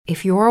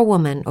If you're a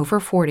woman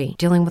over 40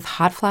 dealing with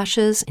hot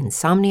flashes,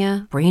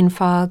 insomnia, brain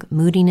fog,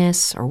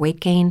 moodiness, or weight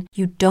gain,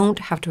 you don't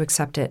have to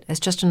accept it as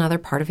just another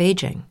part of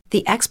aging.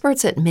 The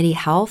experts at MIDI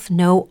Health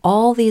know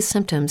all these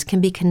symptoms can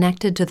be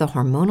connected to the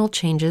hormonal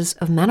changes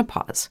of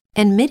menopause.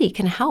 And MIDI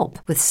can help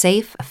with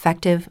safe,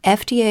 effective,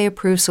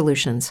 FDA-approved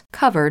solutions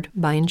covered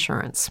by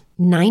insurance.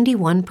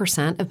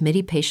 91% of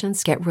MIDI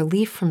patients get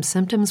relief from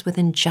symptoms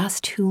within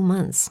just 2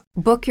 months.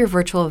 Book your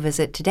virtual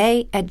visit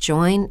today at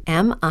joinmidi.com.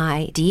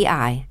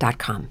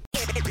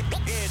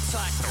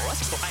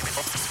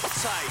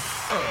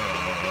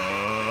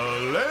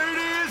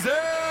 Ladies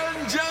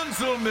and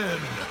gentlemen,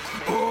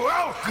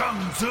 welcome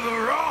to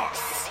the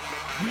Ross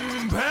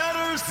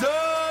Patterson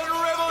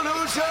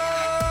Revolution!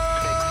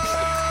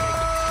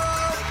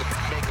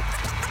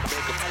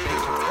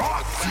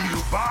 Brought to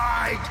you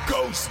by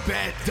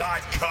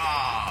GhostBed.com.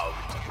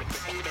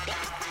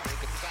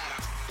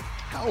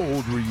 How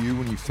old were you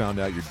when you found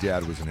out your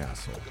dad was an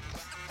asshole?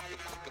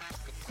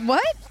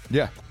 What?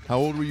 Yeah. How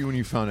old were you when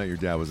you found out your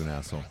dad was an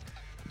asshole?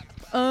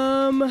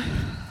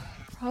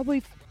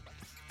 Probably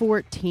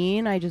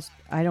 14. I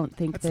don't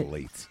think That's that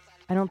late.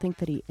 I don't think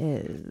that he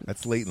is.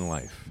 That's late in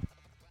life.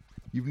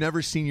 You've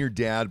never seen your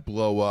dad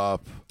blow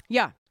up.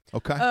 Yeah.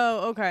 Okay.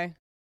 Oh, okay.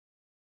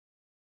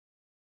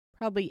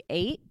 Probably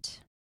 8.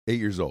 8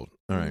 years old.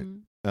 All right.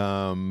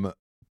 Mm-hmm.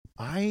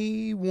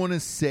 I want to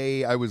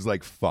say I was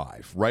like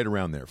 5, right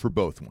around there for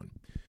both one.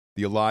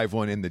 The alive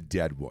one and the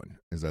dead one,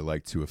 as I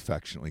like to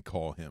affectionately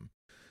call him.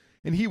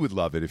 And he would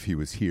love it if he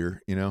was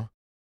here, you know,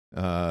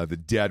 the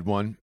dead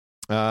one.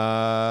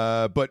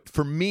 But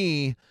for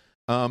me,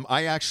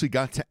 I actually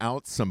got to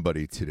out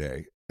somebody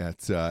today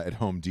at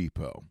Home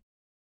Depot.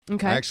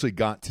 Okay. I actually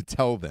got to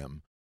tell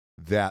them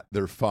that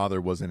their father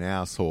was an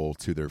asshole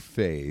to their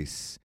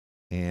face.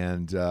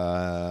 And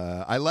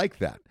I like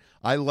that.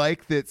 I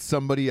like that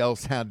somebody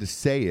else had to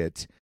say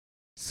it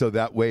so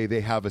that way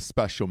they have a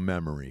special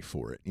memory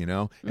for it, you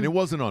know? And it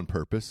wasn't on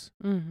purpose.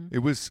 Mm-hmm. It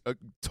was a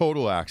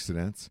total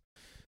accident.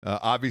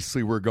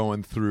 Obviously, we're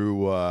going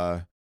through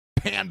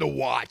Panda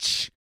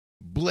Watch,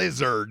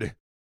 Blizzard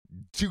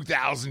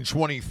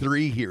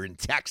 2023 here in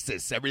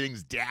Texas.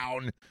 Everything's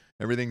down.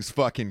 Everything's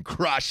fucking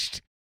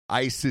crushed.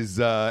 Ice is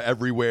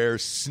everywhere.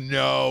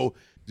 Snow.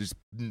 Just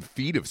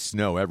feet of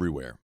snow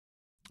everywhere.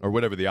 Or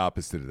whatever the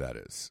opposite of that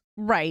is.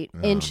 Right.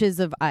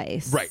 Inches of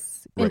ice. Right.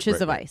 Inches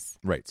of ice.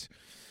 Right.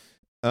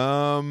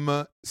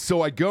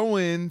 So I go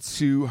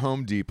into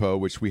Home Depot,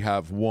 which we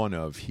have one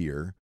of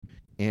here,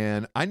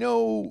 and I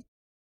know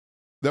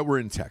that we're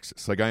in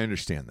Texas. Like, I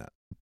understand that.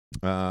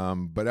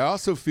 But I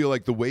also feel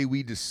like the way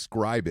we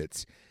describe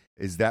it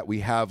is that we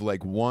have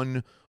like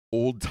one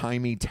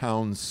old-timey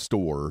town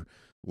store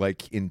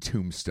like in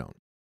Tombstone.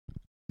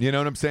 You know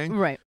what I'm saying?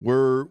 Right.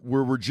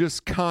 We're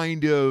just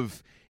kind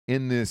of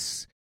in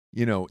this,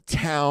 you know,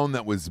 town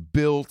that was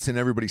built and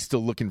everybody's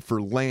still looking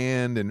for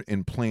land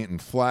and planting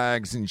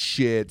flags and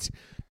shit,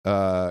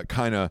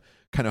 kind of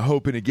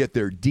hoping to get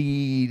their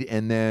deed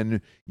and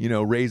then, you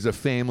know, raise a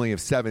family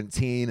of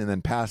 17 and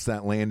then pass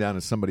that land down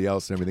to somebody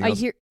else and everything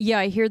else.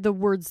 I hear the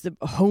words the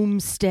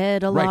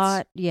homestead a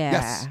lot. Yeah.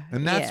 Yes.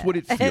 And that's what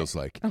it feels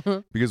like.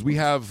 Because we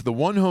have the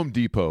one Home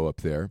Depot up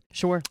there.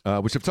 Sure.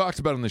 Which I've talked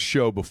about on the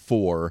show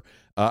before.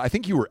 I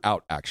think you were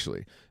out,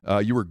 actually.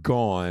 You were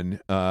gone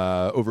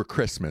over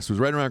Christmas. It was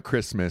right around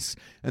Christmas.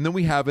 And then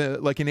we have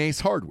an Ace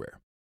Hardware.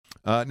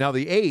 Now,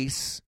 the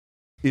Ace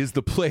is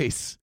the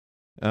place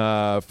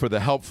for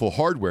the helpful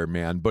hardware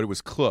man, but it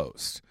was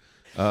closed.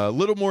 A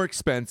little more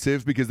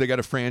expensive because they got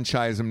to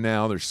franchise them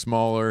now. They're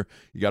smaller.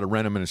 You got to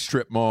rent them in a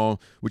strip mall,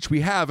 which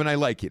we have, and I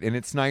like it. And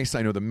it's nice.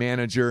 I know the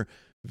manager,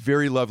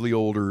 very lovely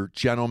older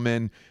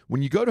gentleman.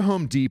 When you go to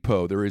Home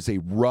Depot, there is a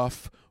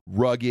rough,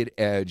 rugged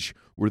edge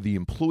where the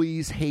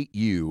employees hate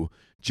you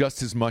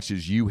just as much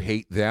as you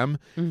hate them.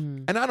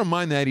 Mm-hmm. And I don't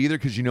mind that either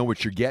because you know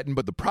what you're getting.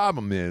 But the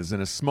problem is, in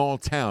a small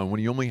town,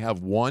 when you only have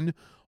one,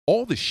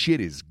 all the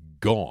shit is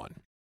gone.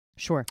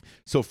 Sure.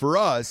 So for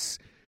us,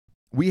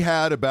 we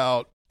had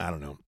about, I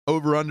don't know,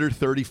 over under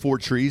 34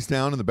 trees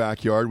down in the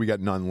backyard. We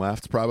got none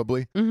left,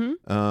 probably.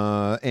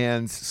 Mm-hmm.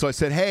 And so I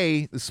said,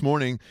 hey, this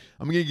morning,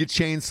 I'm going to get a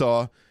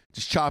chainsaw,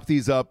 just chop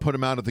these up, put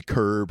them out at the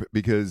curb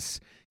because,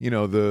 you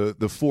know,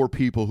 the 4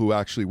 people who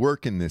actually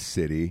work in this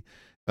city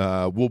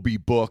will be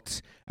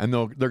booked and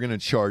they're going to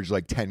charge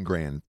like 10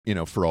 grand, you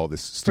know, for all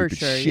this stupid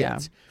for sure,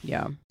 shit.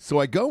 Yeah. So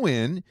I go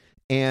in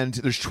and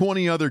there's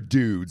 20 other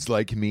dudes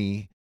like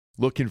me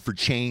looking for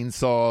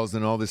chainsaws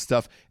and all this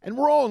stuff. And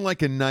we're all in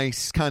like a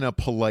nice kind of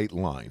polite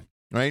line,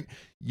 right?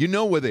 You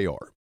know where they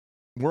are.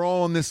 We're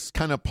all in this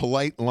kind of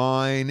polite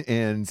line,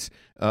 and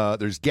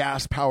there's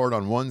gas powered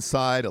on one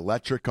side,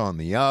 electric on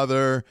the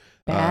other.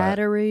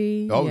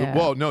 Battery.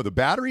 Well, no, the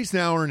batteries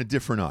now are in a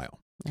different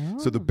aisle. Oh.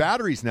 So the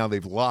batteries now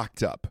they've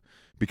locked up.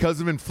 Because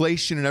of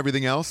inflation and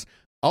everything else,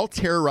 I'll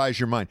terrorize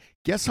your mind.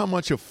 Guess how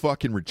much a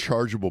fucking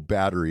rechargeable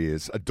battery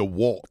is, a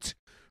DeWalt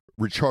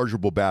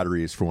rechargeable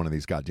battery is for one of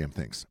these goddamn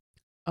things?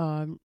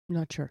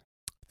 Not sure.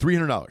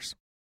 $300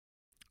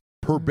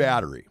 per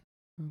battery.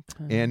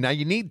 Okay. And now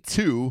you need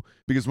 2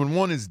 because when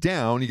one is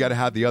down, you got to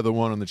have the other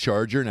one on the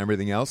charger and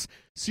everything else.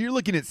 So you're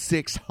looking at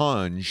 6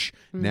 hunch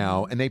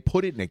now, and they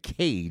put it in a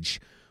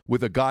cage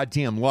with a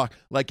goddamn lock,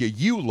 like a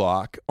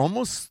U-lock,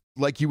 almost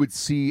like you would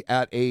see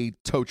at a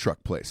tow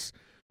truck place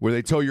where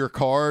they tow your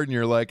car and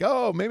you're like,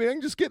 oh, maybe I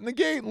can just get in the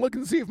gate and look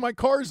and see if my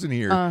car's in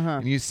here.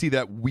 And you see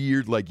that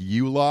weird like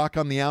U-lock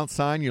on the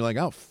outside and you're like,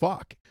 oh,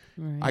 fuck.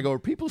 Right. I go, are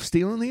people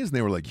stealing these? And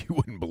they were like, you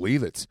wouldn't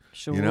believe it.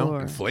 Sure. You know,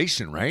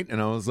 inflation, right?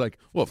 And I was like,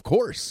 well, of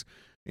course.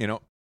 You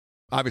know,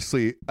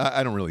 obviously,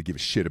 I don't really give a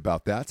shit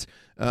about that.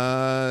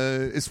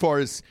 As far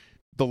as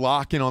the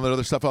lock and all that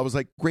other stuff, I was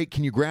like, great,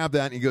 can you grab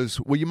that? And he goes,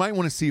 well, you might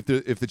want to see if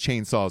the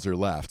chainsaws are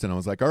left. And I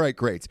was like, all right,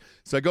 great.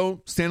 So I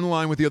go stand in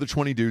line with the other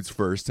 20 dudes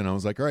first. And I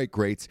was like, all right,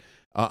 great.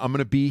 I'm going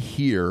to be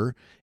here.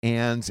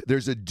 And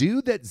there's a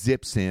dude that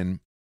zips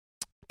in,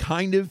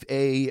 kind of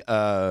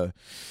a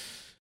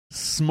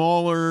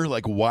smaller,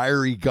 like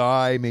wiry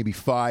guy, maybe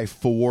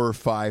 5'4",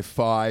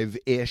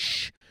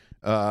 5'5"-ish,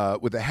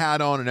 with a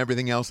hat on and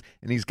everything else.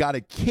 And he's got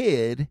a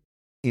kid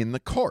in the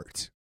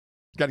cart.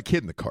 Got a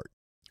kid in the cart.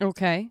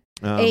 Okay.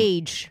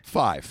 Age?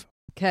 5.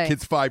 Okay.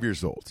 Kid's 5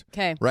 years old.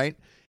 Okay. Right?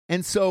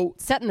 And so...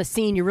 Setting the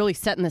scene. You're really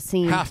setting the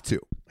scene. Have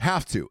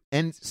to.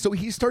 And so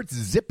he starts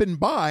zipping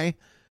by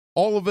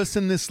all of us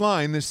in this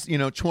line, this,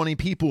 20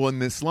 people in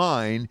this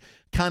line,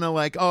 kind of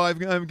like, oh, I've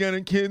got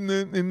a kid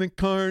in the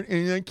car,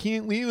 and I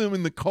can't leave him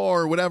in the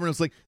car or whatever. And it's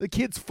like, the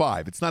kid's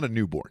 5. It's not a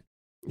newborn.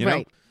 You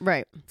know?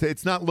 Right.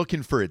 It's not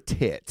looking for a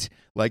tit.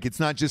 Like, it's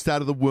not just out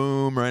of the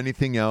womb or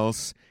anything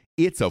else.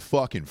 It's a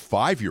fucking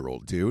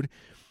 5-year-old, dude.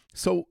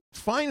 So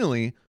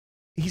finally,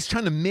 he's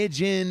trying to midge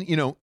in,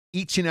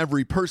 each and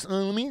every person.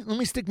 Let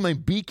me stick my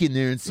beak in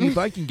there and see if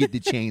I can get the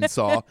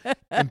chainsaw.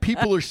 And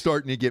people are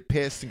starting to get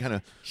pissed and kind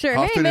of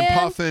huffing and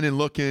puffing and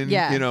looking,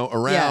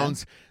 around.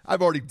 Yeah.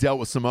 I've already dealt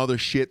with some other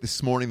shit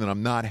this morning that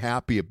I'm not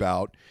happy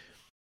about.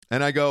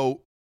 And I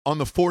go, on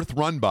the 4th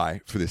run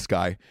by for this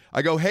guy,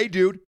 I go, hey,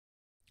 dude,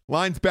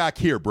 line's back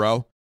here,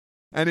 bro.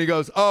 And he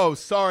goes, oh,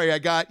 sorry, I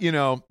got,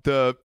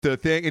 the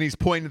thing. And he's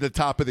pointing at the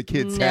top of the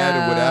kid's head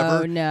or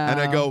whatever. No. And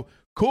I go,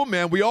 cool,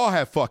 man, we all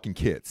have fucking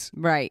kids.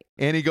 Right.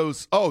 And he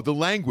goes, oh, the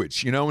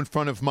language, in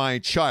front of my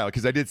child,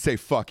 because I did say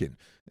fucking.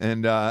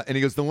 And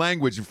he goes, the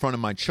language in front of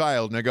my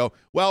child. And I go,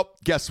 well,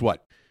 guess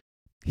what?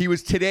 He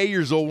was today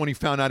years old when he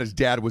found out his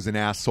dad was an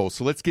asshole.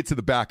 So let's get to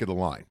the back of the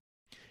line.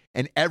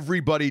 And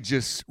everybody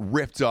just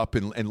ripped up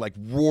and like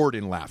roared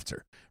in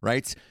laughter,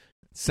 right?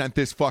 Sent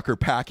this fucker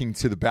packing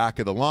to the back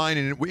of the line.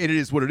 And it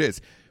is what it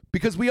is.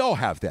 Because we all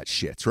have that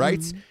shit, right?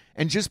 Mm-hmm.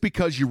 And just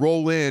because you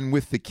roll in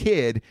with the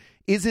kid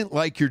isn't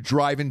like you're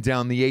driving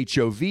down the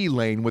HOV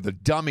lane with a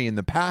dummy in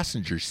the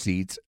passenger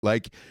seat.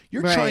 Like,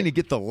 you're trying to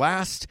get the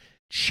last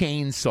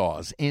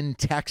chainsaws in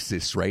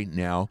Texas right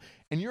now,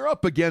 and you're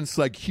up against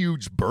like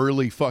huge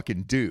burly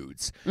fucking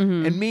dudes.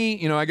 Mm-hmm. And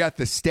me, I got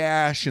the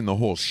stash and the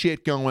whole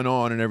shit going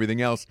on and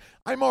everything else.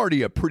 I'm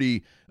already a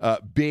pretty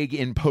big,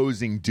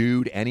 imposing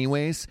dude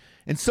anyways,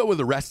 and so are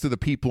the rest of the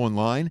people in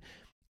line.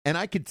 And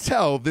I could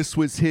tell this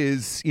was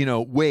his,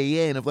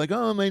 way in of like,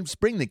 oh, man, just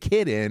bring the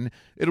kid in.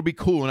 It'll be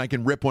cool, and I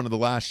can rip one of the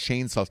last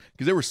chainsaws,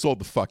 because they were sold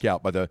the fuck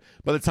out by the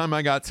time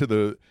I got to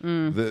the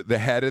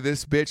head of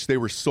this bitch. They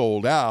were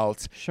sold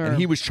out. Sure. And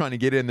he was trying to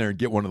get in there and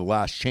get one of the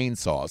last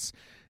chainsaws.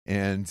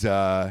 And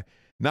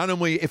not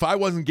only if I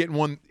wasn't getting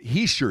one,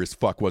 he sure as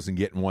fuck wasn't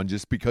getting one,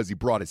 just because he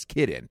brought his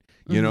kid in.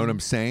 You know what I'm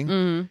saying?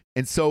 Mm-hmm.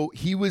 And so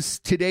he was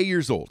today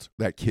years old,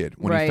 that kid,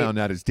 when he found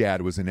out his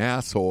dad was an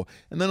asshole.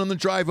 And then on the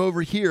drive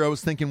over here, I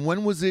was thinking,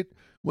 when was it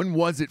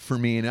for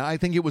me? And I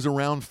think it was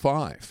around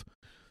 5.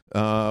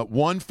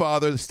 One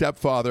father, the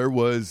stepfather,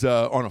 was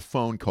on a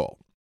phone call.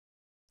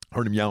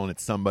 Heard him yelling at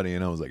somebody,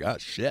 and I was like, oh,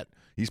 shit,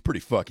 he's pretty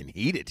fucking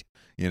heated,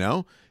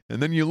 And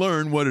then you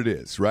learn what it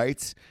is,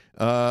 right?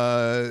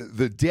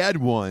 The dead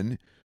one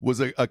was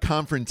a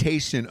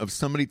confrontation of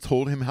somebody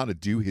told him how to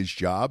do his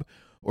job,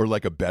 or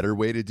like a better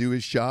way to do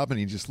his job. And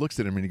he just looks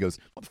at him and he goes,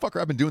 motherfucker,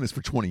 I've been doing this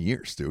for 20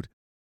 years, dude.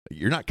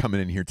 You're not coming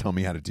in here telling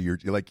me how to do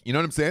like, you know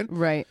what I'm saying?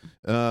 Right.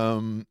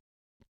 And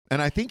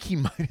I think he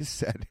might have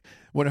said,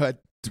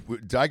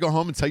 did I go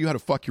home and tell you how to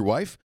fuck your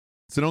wife?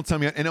 So don't tell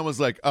me. And I was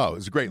like, oh, it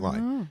was a great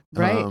line.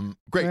 Great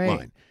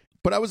line.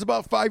 But I was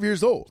about 5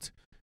 years old.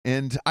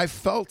 And I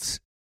felt,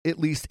 at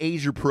least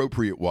age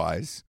appropriate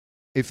wise,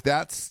 if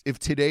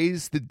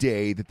today's the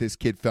day that this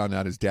kid found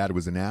out his dad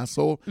was an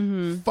asshole,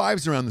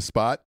 5's around the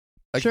spot.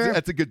 Like, sure.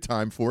 That's a good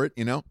time for it,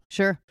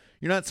 Sure.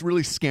 You're not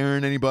really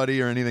scaring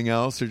anybody or anything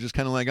else. They're just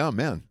kind of like, oh,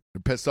 man,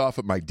 they're pissed off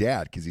at my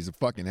dad because he's a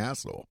fucking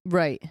asshole.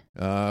 Right.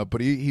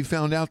 But he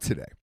found out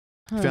today.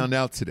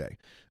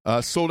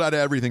 Sold out of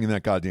everything in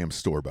that goddamn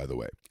store, by the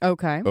way.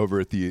 Okay. Over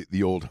at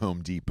the old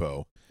Home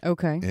Depot.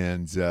 Okay.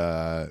 And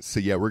so,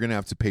 yeah, we're going to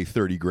have to pay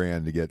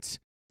 $30,000 to get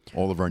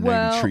all of our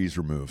 90 trees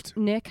removed.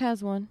 Nick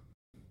has one.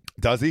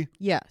 Does he?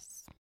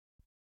 Yes.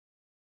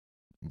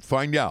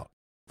 Find out.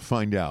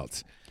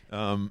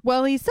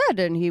 Well, he said,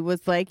 and he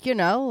was like,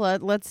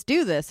 let's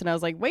do this. And I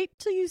was like, wait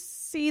till you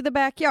see the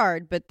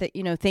backyard. But,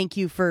 thank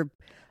you for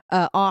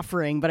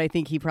offering, but I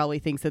think he probably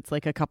thinks it's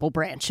like a couple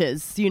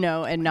branches,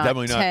 and not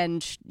Definitely not.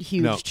 10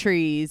 huge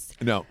trees.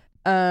 No.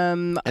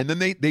 And then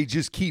they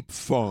just keep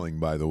falling,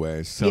 by the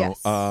way. So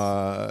Yes.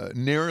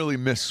 narrowly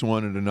missed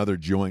one at another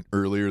joint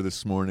earlier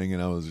this morning,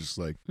 and I was just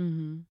like,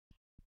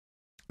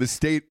 the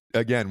state,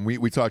 again,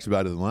 we talked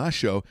about it in the last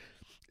show,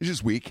 it's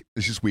just weak.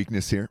 It's just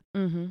weakness here.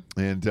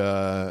 And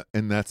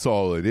that's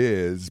all it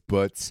is.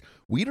 But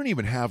we don't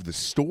even have the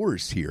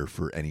stores here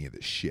for any of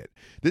this shit.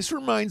 This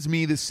reminds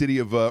me of the city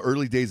of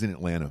early days in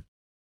Atlanta.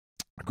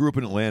 I grew up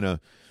in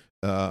Atlanta.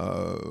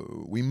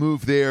 We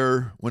moved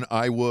there when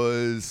I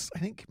was, I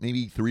think,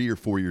 maybe 3 or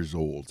 4 years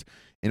old.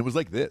 And it was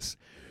like this,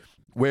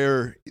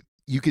 where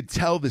you could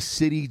tell the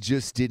city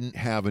just didn't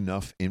have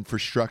enough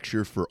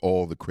infrastructure for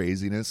all the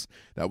craziness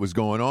that was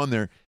going on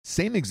there.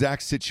 Same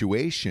exact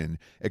situation,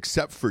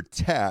 except for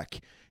tech.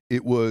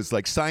 It was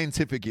like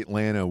Scientific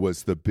Atlanta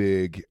was the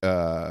big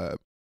kind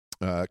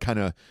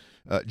of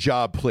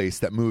job place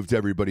that moved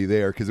everybody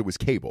there because it was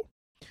cable.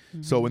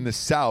 So in the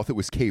South, it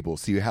was cable.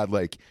 So you had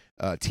like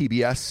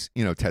TBS,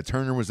 Ted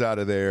Turner was out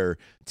of there.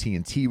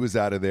 TNT was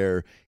out of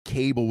there.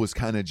 Cable was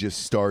kind of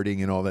just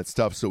starting and all that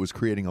stuff. So it was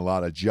creating a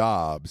lot of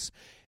jobs.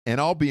 And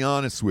I'll be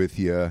honest with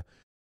you,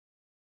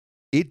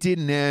 it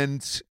didn't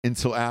end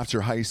until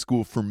after high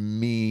school for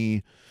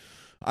me.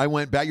 I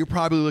went back. You're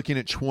probably looking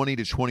at 20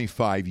 to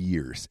 25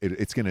 years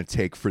it's going to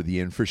take for the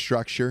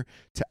infrastructure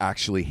to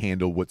actually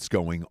handle what's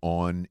going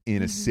on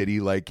in a city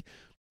like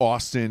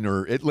Austin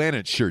or Atlanta.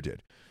 It sure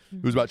did.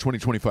 It was about 20,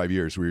 25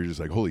 years where you're just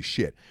like, holy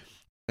shit.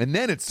 And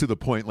then it's to the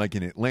point like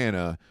in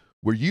Atlanta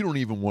where you don't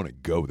even want to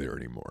go there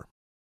anymore.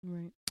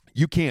 Right.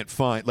 You can't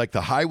find, like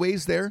the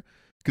highways there,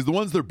 because the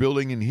ones they're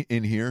building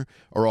in here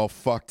are all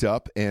fucked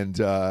up, and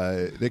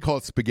they call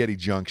it Spaghetti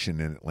Junction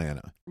in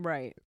Atlanta.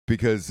 Right.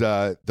 Because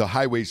the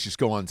highways just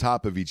go on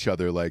top of each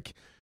other like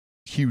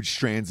huge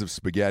strands of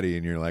spaghetti,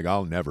 and you're like,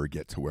 I'll never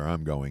get to where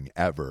I'm going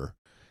ever.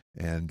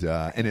 And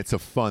it's a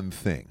fun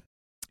thing,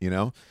 We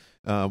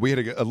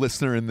had a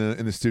listener in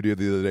the studio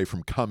the other day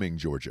from Cumming,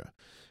 Georgia.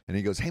 And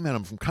he goes, hey, man,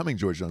 I'm from Cumming,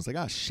 Georgia. And I was like,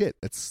 oh, shit,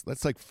 that's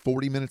like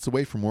 40 minutes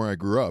away from where I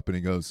grew up. And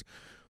he goes,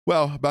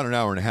 well, about an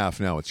hour and a half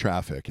now with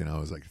traffic. And I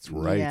was like, it's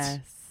right. Yes.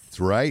 It's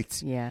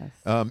right. Yes.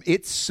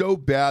 It's so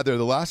bad there.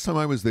 The last time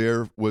I was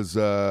there was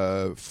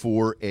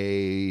for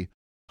a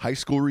high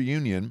school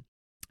reunion.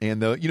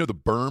 And the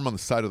berm on the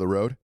side of the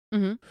road?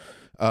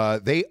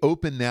 They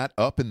open that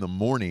up in the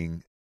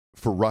morning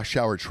for rush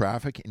hour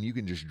traffic, and you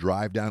can just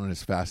drive down it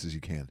as fast as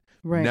you can.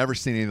 Right. Never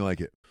seen anything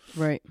like it.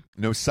 Right.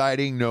 No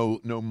siding, no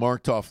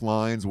marked off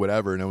lines,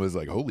 whatever. And I was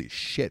like, holy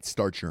shit,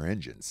 start your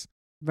engines.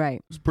 Right.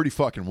 It was pretty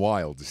fucking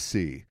wild to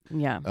see.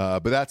 Yeah.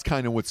 But that's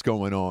kind of what's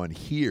going on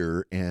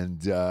here,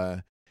 and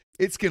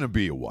it's going to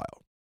be a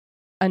while.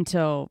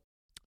 Until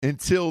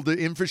the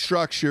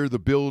infrastructure, the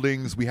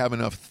buildings, we have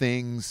enough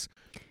things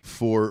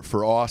for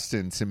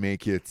Austin to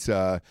make it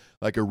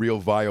like a real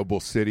viable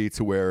city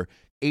to where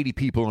 80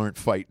 people aren't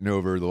fighting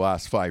over the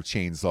last 5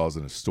 chainsaws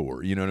in a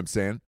store. You know what I'm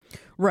saying?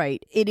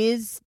 Right. It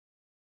is.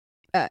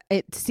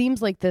 It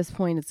seems like this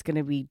point it's going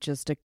to be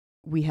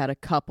we had a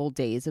couple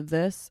days of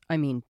this. I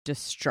mean,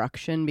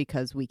 destruction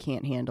because we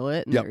can't handle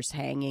it. And there's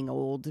hanging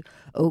old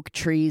oak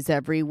trees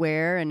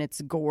everywhere. And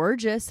it's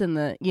gorgeous in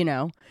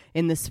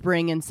the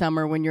spring and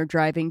summer when you're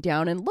driving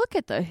down and look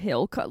at the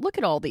hill. Look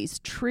at all these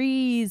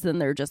trees and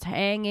they're just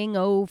hanging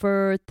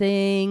over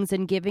things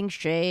and giving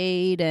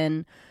shade.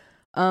 And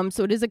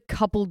so it is a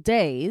couple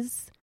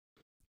days.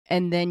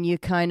 And then you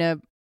kind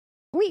of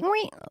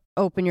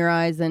open your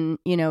eyes and,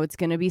 it's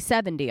going to be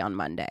 70 on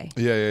Monday.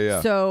 Yeah.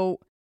 So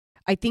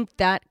I think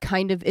that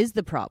kind of is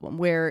the problem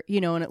where,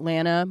 in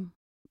Atlanta,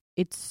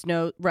 it's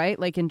snow, right?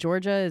 Like in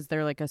Georgia, is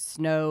there like a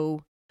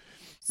snow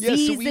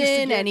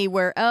season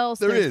anywhere else?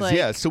 There is,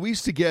 yeah. So we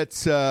used to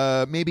get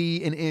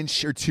maybe an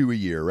inch or 2 a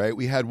year, right?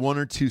 We had 1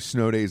 or 2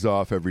 snow days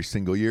off every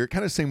single year.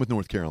 Kind of same with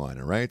North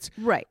Carolina, right?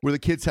 Right. Where the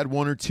kids had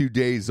 1 or 2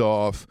 days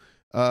off.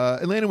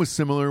 Atlanta was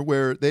similar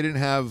where they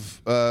didn't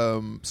have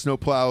snow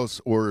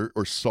plows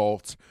or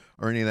salt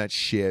or any of that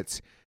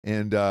shit.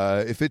 And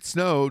if it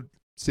snowed,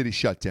 city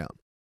shut down.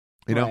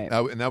 Right.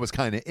 And that was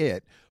kind of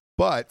it.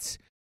 But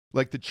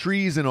like the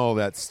trees and all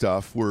that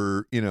stuff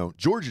were,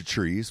 Georgia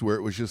trees where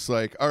it was just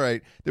like, all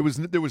right, there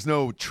was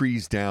no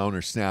trees down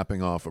or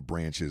snapping off of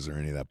branches or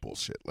any of that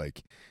bullshit.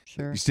 Like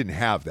sure. You just didn't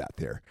have that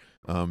there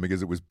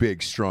because it was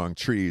big, strong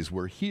trees.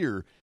 Where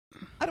here,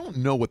 I don't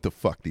know what the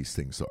fuck these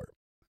things are.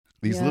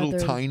 These little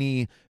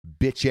tiny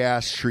bitch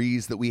ass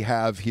trees that we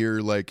have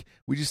here, like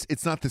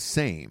it's not the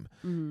same.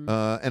 Mm-hmm.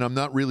 And I'm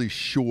not really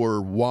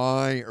sure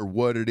why or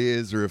what it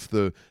is, or if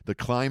the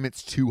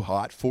climate's too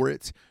hot for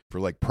it, for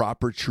like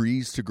proper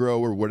trees to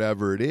grow or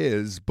whatever it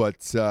is.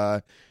 But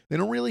they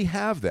don't really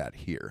have that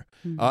here.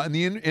 Mm-hmm. And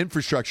the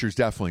infrastructure is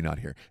definitely not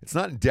here. It's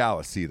not in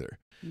Dallas either.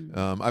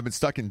 Mm-hmm. I've been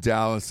stuck in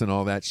Dallas and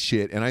all that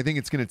shit. And I think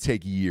it's going to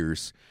take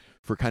years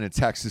for kind of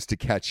Texas to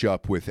catch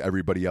up with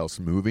everybody else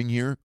moving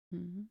here.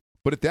 Mm-hmm.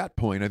 But at that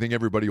point, I think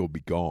everybody will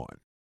be gone.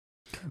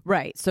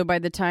 Right. So by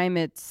the time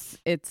it's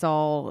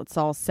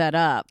all set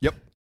up. Yep.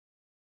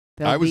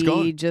 I was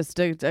gone. Just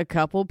a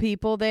couple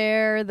people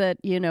there that,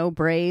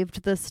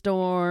 braved the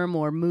storm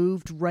or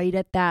moved right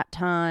at that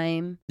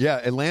time. Yeah,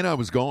 Atlanta, I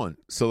was gone.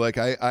 So, like,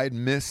 I'd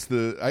missed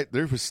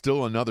there was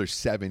still another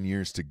 7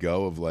 years to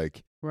go of,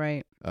 like,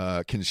 right.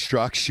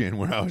 Construction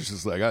where I was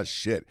just like, oh,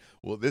 shit.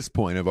 Well, at this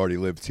point, I've already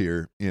lived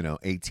here,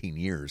 18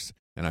 years,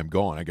 and I'm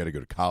gone. I got to go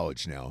to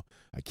college now.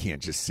 I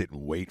can't just sit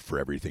and wait for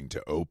everything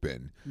to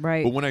open.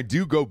 Right. But when I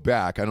do go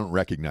back, I don't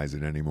recognize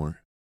it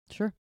anymore.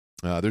 Sure.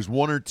 There's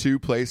one or two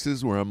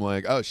places where I'm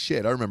like, oh,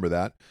 shit, I remember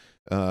that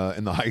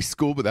in the high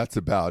school, but that's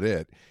about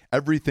it.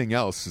 Everything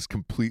else is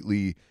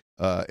completely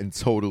and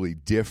totally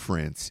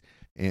different,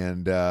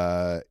 and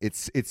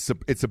it's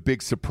a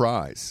big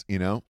surprise,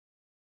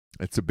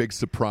 It's a big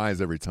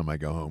surprise every time I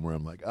go home where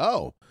I'm like,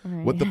 oh,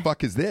 what the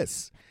fuck is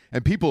this?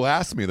 And people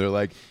ask me, they're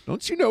like,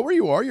 don't you know where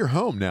you are? You're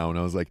home now. And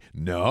I was like,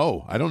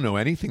 no, I don't know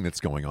anything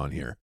that's going on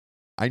here.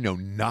 I know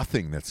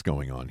nothing that's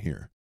going on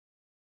here.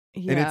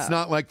 Yeah. And it's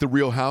not like the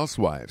Real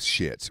Housewives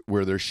shit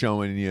where they're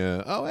showing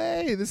you, oh,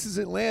 hey, this is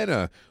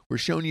Atlanta. We're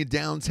showing you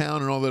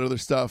downtown and all that other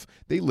stuff.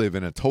 They live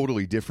in a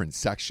totally different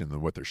section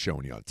than what they're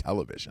showing you on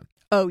television.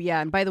 Oh,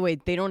 yeah. And by the way,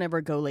 they don't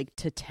ever go like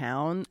to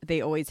town.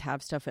 They always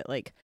have stuff at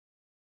like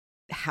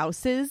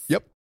houses.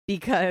 Yep.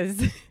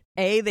 Because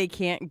they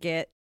can't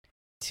get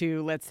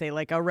to, let's say,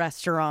 like a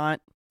restaurant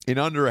in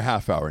under a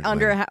half hour.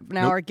 Under a half an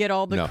hour, get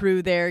all the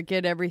crew there,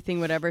 get everything,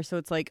 whatever. So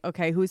it's like,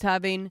 okay, who's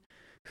having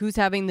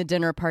the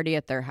dinner party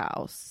at their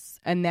house?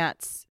 And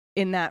that's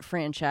in that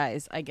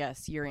franchise. I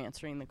guess you're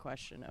answering the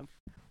question of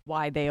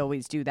why they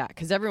always do that,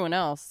 because everyone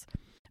else,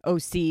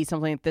 OC,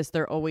 something like this,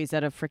 they're always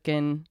at a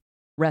freaking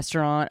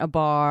restaurant, a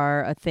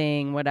bar, a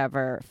thing,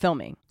 whatever,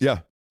 filming. Yeah.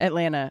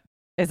 Atlanta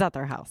is at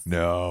their house.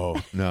 No.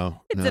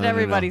 It's at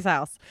everybody's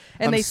house.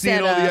 And I'm they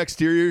seeing all the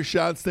exterior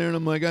shots there, and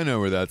I'm like, I know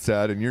where that's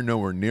at, and you're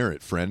nowhere near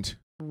it, friend.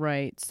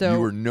 Right. So you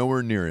were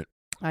nowhere near it.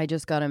 I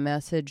just got a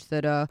message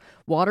that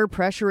water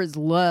pressure is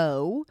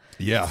low.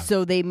 Yeah.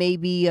 So they may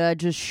be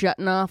just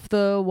shutting off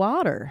the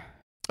water.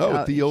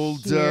 Oh, the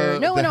old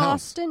in house.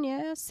 Austin,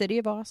 yeah, city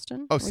of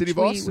Austin. Oh, city of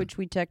Austin, which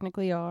we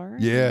technically are.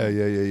 Yeah.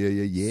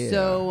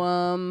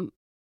 So,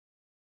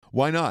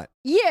 why not?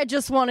 Yeah,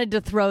 just wanted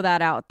to throw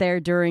that out there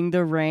during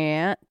the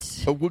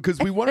rant. Because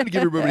we wanted to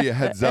give everybody a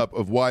heads up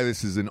of why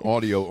this is an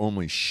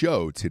audio-only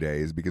show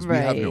today is because we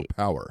have no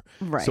power.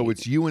 Right. So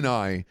it's you and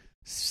I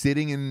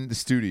sitting in the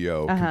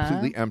studio,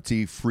 completely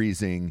empty,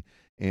 freezing,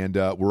 and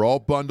we're all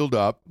bundled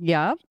up.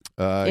 Yeah.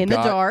 In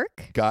the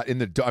dark. There's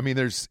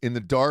in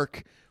the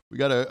dark. We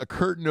got a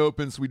curtain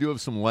open, so we do have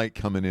some light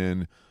coming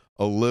in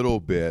a little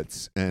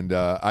bit, and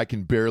I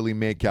can barely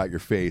make out your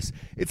face.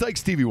 It's like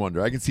Stevie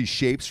Wonder. I can see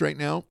shapes right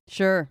now.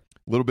 Sure.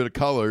 A little bit of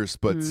colors,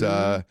 but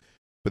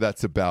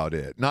that's about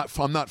it.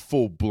 I'm not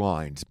full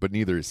blind, but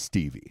neither is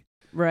Stevie.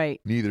 Right.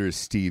 Neither is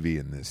Stevie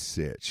in this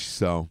sitch.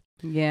 So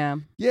yeah.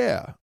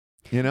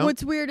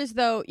 What's weird is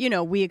though,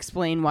 we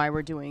explain why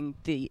we're doing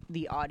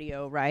the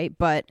audio, right?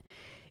 But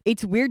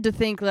it's weird to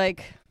think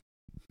like,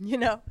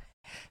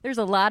 there's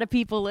a lot of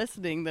people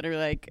listening that are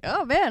like,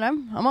 oh man,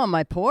 I'm on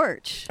my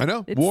porch. I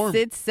know. It's warm.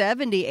 It's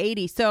 70,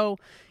 80. So,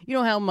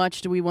 how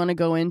much do we want to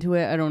go into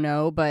it? I don't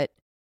know, but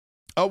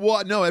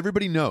no,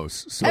 everybody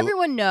knows. So,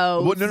 everyone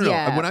knows. Well, no.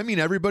 Yeah. When I mean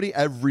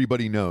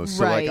everybody knows.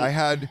 So right. like I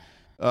had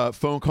a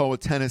phone call with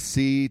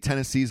Tennessee.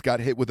 Tennessee's got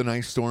hit with an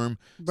ice storm.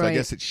 So I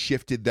guess it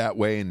shifted that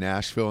way in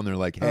Nashville, and they're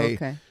like, hey,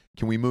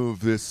 can we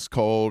move this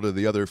call to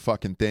the other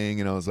fucking thing?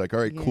 And I was like,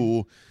 all right,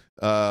 cool.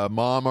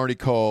 Mom already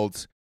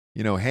called.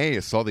 Hey,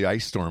 I saw the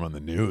ice storm on the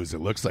news. It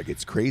looks like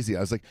it's crazy.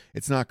 I was like,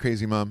 it's not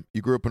crazy, Mom.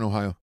 You grew up in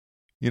Ohio.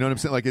 You know what I'm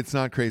saying? Like, it's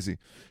not crazy.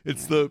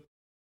 It's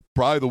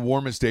probably the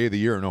warmest day of the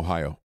year in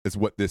Ohio is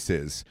what this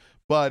is.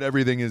 But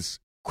everything is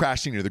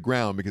crashing to the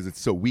ground because it's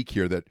so weak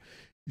here that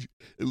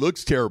it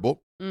looks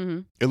terrible.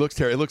 Mm-hmm. It looks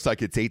terrible. It looks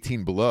like it's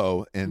 18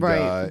 below, and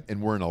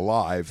we're in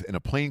alive, and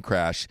a plane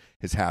crash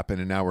has happened,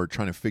 and now we're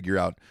trying to figure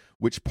out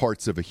which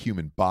parts of a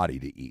human body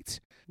to eat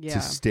to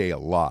stay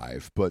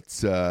alive. But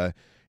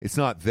it's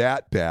not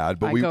that bad,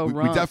 but we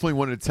definitely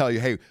wanted to tell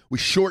you, hey, we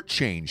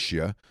shortchanged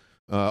you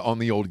on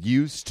the old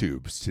used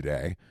tubes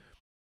today,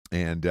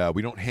 and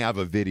we don't have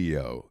a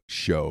video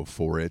show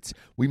for it.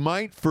 We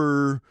might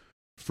for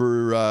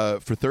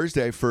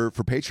Thursday for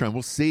Patreon.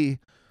 We'll see.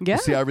 Yeah.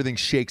 We'll see how everything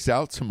shakes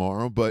out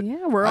tomorrow, but I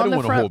don't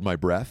want to hold my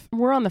breath.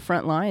 We're on the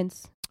front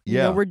lines.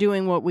 Yeah. We're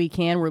doing what we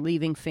can. We're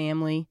leaving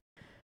family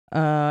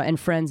and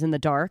friends in the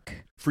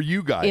dark. For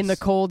you guys. In the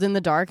cold, in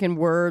the dark, and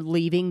we're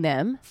leaving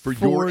them. For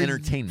your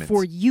entertainment.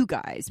 For you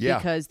guys. Yeah.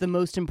 Because the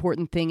most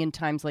important thing in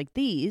times like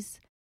these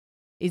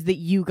is that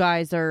you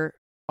guys are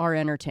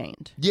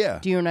entertained. Yeah.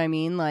 Do you know what I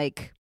mean?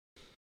 Like,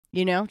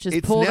 just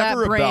it's pull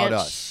never that branch. About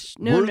us.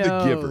 We're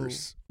the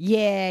givers.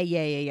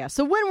 Yeah.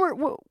 So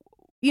when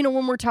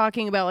when we're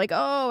talking about like,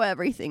 oh,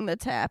 everything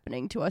that's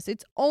happening to us,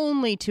 it's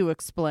only to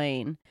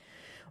explain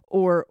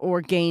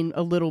or gain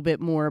a little bit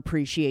more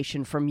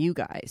appreciation from you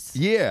guys.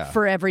 Yeah.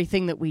 For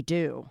everything that we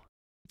do.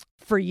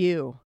 For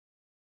you.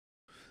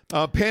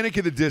 Panic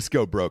at the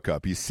Disco broke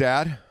up. You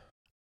sad?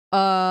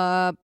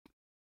 No.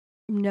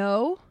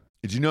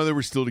 Did you know they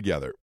were still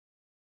together?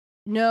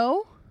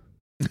 No.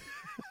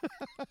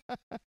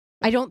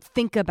 I don't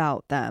think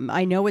about them.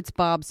 I know it's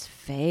Bob's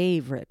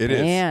favorite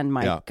band.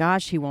 My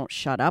gosh, he won't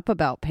shut up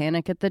about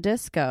Panic at the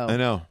Disco. I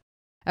know.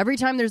 Every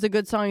time there's a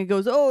good song, he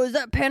goes, "Oh, is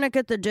that Panic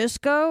at the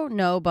Disco?"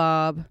 No,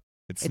 Bob.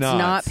 It's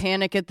not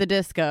Panic at the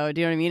Disco.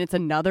 Do you know what I mean? It's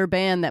another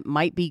band that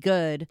might be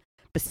good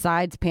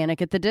besides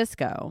Panic at the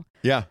Disco.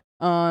 Yeah.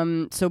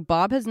 So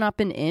Bob has not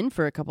been in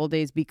for a couple of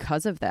days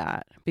because of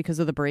that, because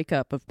of the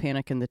breakup of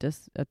Panic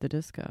at the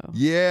Disco.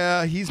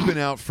 Yeah, he's been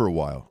out for a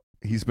while.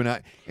 He's been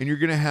out, and you're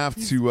going to have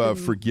to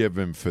forgive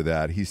him for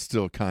that. He's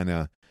still kind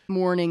of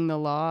mourning the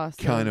loss.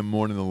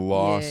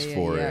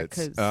 For it.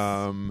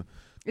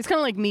 It's kind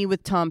of like me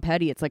with Tom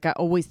Petty. It's like I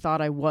always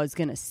thought I was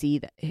going to see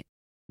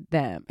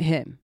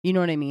him. You know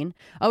what I mean?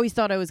 I always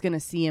thought I was going to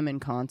see him in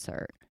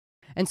concert.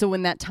 And so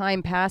when that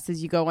time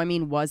passes, you go, I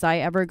mean, was I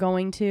ever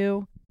going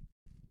to?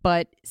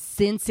 But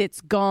since it's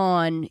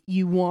gone,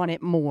 you want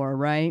it more,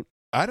 right?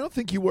 I don't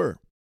think you were.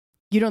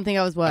 You don't think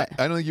I was what?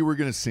 I don't think you were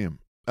going to see him.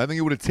 I think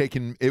it would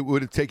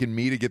have taken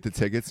me to get the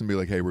tickets and be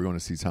like, hey, we're going to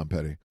see Tom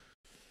Petty.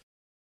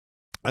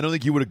 I don't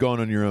think you would have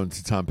gone on your own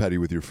to Tom Petty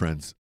with your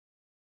friends.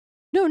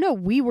 No,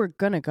 we were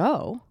going to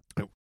go.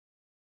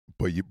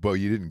 But you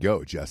didn't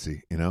go,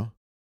 Jesse, you know?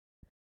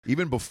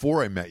 Even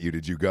before I met you,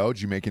 did you go?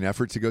 Did you make an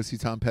effort to go see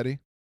Tom Petty?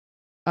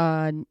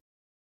 No,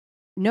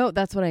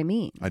 that's what I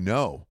mean. I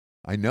know,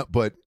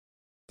 but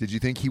did you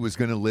think he was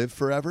going to live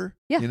forever?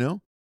 Yeah. You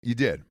know? You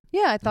did.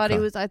 Yeah, I thought it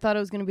was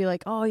going to be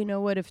like, oh, you know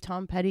what? If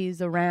Tom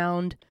Petty's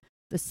around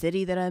the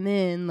city that I'm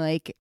in,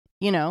 like,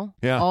 you know,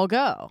 I'll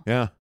go.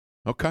 Yeah.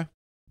 Okay.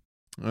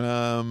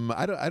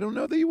 I don't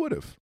know that you would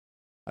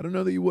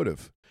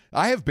have.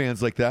 I have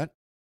bands like that.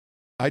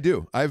 I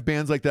do. I have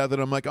bands like that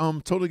I'm like, oh,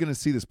 I'm totally going to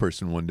see this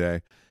person one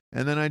day,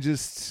 and then I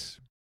just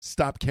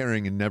stopped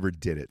caring and never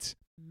did it.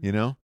 You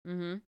know.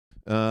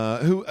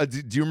 Mm-hmm. Who?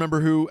 Do you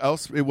remember who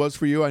else it was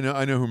for you? I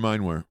know who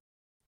mine were.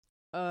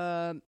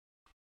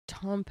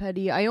 Tom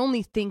Petty. I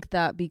only think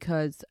that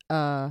because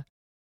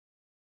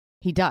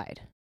he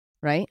died,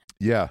 right?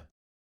 Yeah.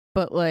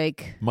 But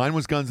like mine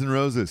was Guns N'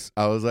 Roses.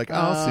 I was like,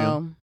 I'll see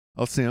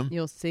him.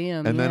 You'll see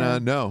him. And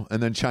then no.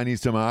 And then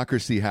Chinese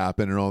Democracy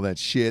happened and all that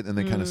shit, and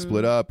they kind of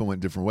split up and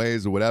went different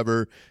ways or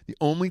whatever. The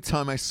only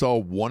time I saw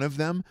one of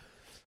them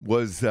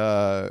was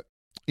you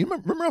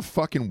remember how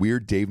fucking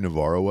weird Dave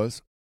Navarro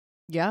was?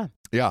 Yeah.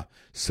 Yeah.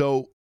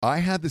 So I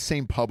had the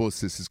same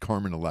publicist as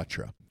Carmen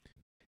Electra.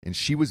 And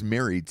she was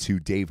married to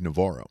Dave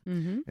Navarro.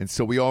 Mm-hmm. And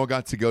so we all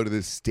got to go to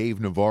this Dave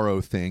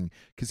Navarro thing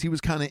because he was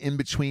kind of in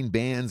between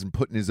bands and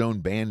putting his own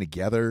band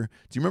together.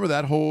 Do you remember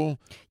that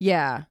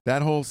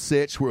whole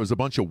sitch where it was a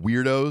bunch of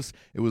weirdos?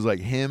 It was like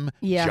him,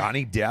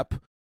 Johnny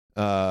Depp.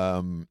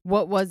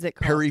 What was it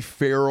called? Perry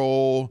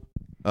Farrell,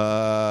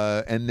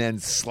 and then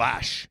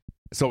Slash.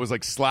 So it was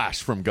like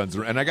Slash from Guns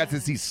N' Roses. And I got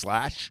to see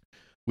Slash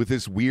with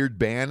this weird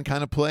band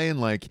kind of play, and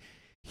like...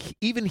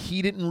 Even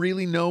he didn't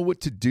really know what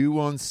to do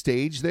on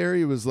stage there.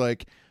 He was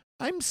like,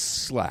 I'm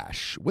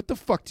Slash. What the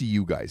fuck do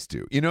you guys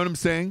do? You know what I'm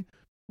saying?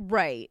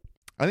 Right.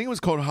 I think it was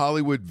called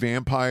Hollywood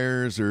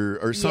Vampires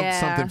or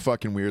something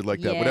fucking weird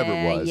like that, whatever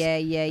it was. Yeah.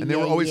 And they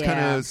were always kind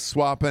of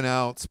swapping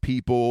out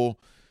people.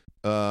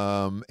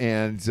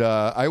 And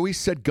I always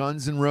said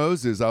Guns N'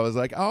 Roses. I was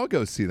like, I'll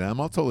go see them.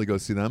 I'll totally go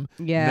see them.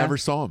 Yeah. Never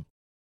saw them.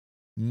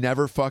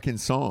 Never fucking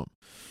saw them.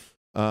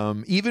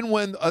 Even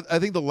when I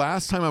think the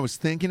last time I was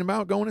thinking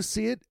about going to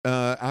see it,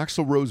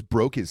 Axl Rose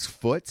broke his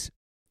foot.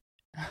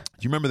 Do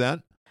you remember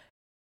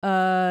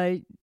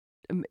that?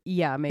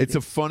 Yeah, maybe. It's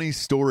a funny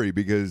story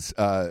because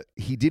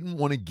he didn't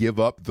want to give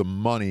up the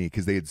money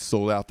because they had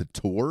sold out the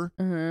tour,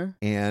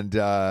 and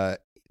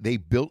they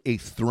built a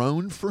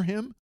throne for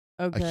him,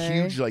 a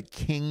huge like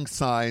king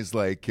size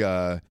like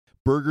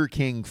Burger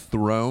King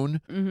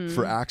throne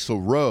for Axl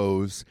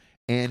Rose.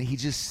 And he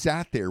just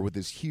sat there with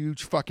this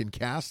huge fucking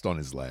cast on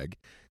his leg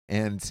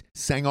and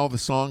sang all the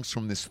songs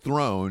from this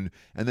throne.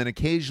 And then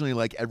occasionally,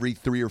 like every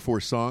 3 or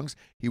 4 songs,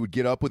 he would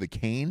get up with a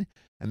cane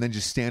and then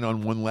just stand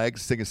on one leg,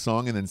 sing a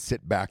song, and then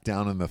sit back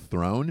down on the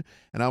throne.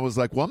 And I was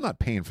like, well, I'm not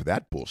paying for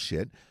that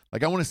bullshit.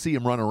 Like, I want to see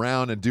him run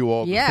around and do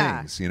all the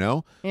things, you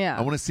know? Yeah.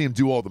 I want to see him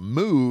do all the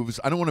moves.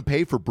 I don't want to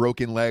pay for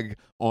broken leg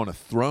on a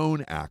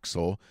throne,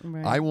 Axl.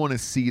 Right. I want to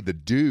see the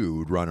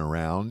dude run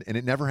around, and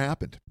it never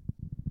happened.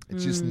 It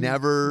just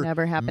never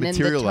happened. And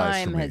the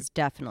time has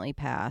definitely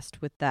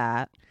passed with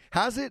that.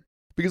 Has it?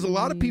 Because a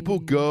lot of people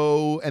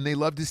go and they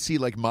love to see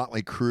like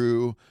Motley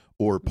Crue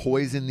or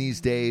Poison these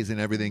days and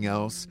everything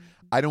else.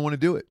 I don't want to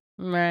do it.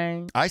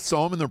 Right. I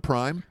saw them in their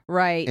prime.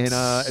 Right. And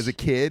as a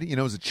kid, you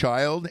know, as a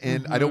child,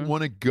 and I don't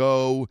want to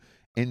go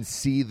and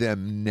see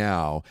them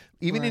now.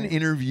 Even in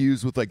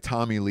interviews with like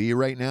Tommy Lee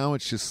right now,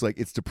 it's just like,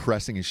 it's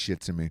depressing as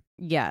shit to me.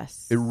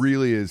 Yes. It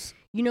really is.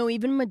 You know,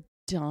 even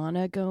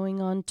Madonna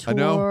going on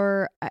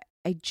tour,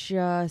 I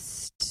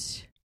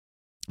just...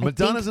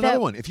 Madonna's another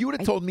one. If you would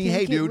have told me,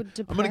 hey, dude,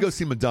 I'm going to go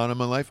see Madonna in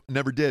my life,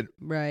 never did.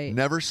 Right.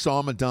 Never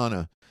saw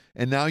Madonna.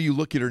 And now you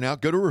look at her now,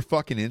 go to her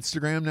fucking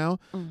Instagram now.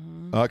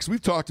 Because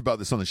we've talked about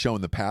this on the show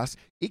in the past.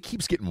 It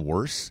keeps getting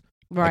worse.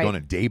 like on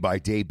a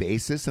day-by-day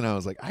basis. And I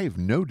was like, I have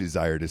no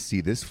desire to see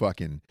this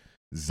fucking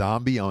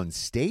zombie on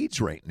stage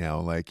right now.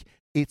 Like,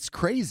 it's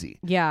crazy.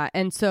 Yeah,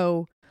 and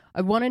so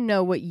I want to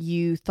know what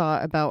you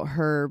thought about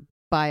her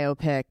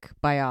biopic,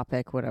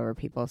 whatever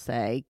people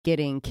say,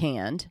 getting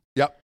canned.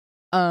 Yep.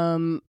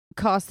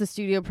 Cost the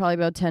studio probably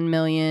about $10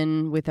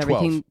 million with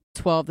everything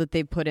 12 that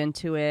they put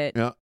into it.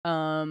 Yeah.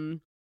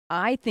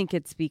 I think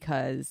it's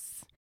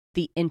because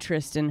the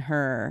interest in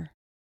her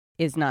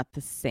is not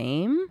the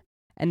same,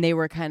 and they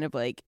were kind of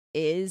like,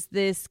 is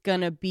this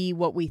gonna be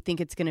what we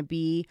think it's gonna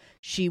be?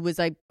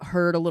 I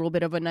heard a little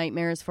bit of a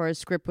nightmare as far as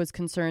script was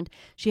concerned.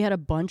 She had a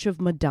bunch of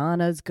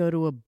Madonnas go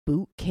to a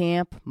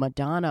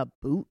Madonna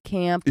boot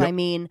camp. Yep. I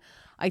mean,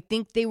 I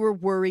think they were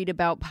worried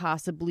about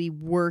possibly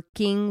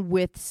working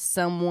with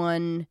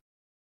someone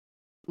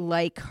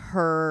like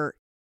her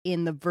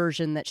in the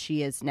version that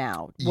she is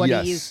now. What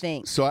do you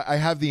think? So I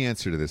have the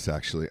answer to this,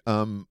 actually.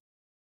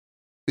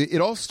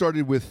 It all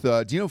started with,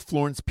 do you know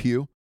Florence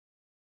Pugh?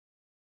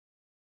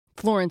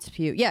 Florence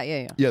Pugh.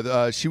 Yeah.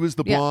 Yeah, she was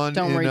the blonde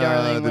Don't Worry, in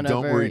Darling, the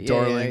Don't whatever. Worry,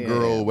 Darling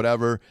girl, yeah.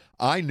 whatever.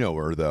 I know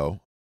her,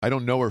 though. I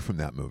don't know her from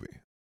that movie,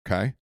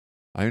 okay?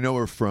 I know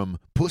her from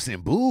Puss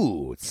in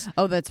Boots.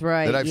 Oh, that's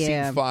right. That I've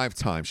seen 5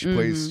 times.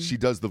 Mm-hmm. She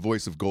does the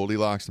voice of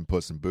Goldilocks in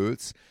Puss in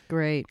Boots.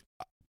 Great.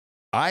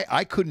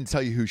 I couldn't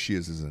tell you who she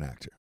is as an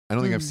actor. I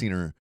don't think I've seen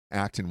her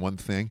act in one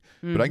thing,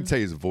 but I can tell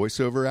you as a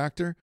voiceover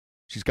actor,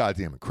 she's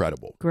goddamn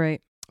incredible.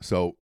 Great.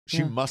 So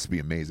she must be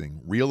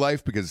amazing. Real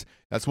life, because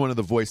that's one of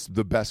the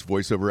best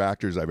voiceover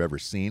actors I've ever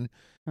seen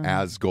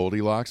as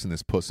Goldilocks in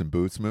this Puss in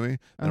Boots movie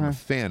that I'm a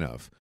fan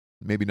of.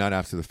 Maybe not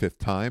after the 5th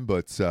time,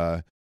 but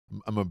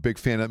I'm a big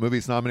fan of that movie.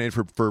 It's nominated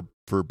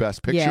for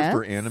Best Picture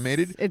for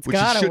animated. It's which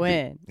gotta it should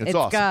win. Be. It's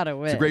awesome. Gotta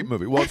win. It's a great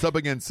movie. Well, it's up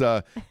against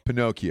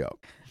Pinocchio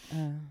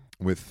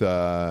with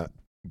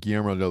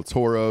Guillermo del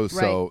Toro.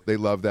 So they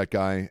love that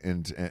guy,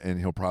 and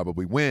he'll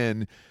probably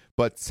win.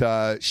 But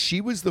she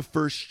was the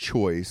first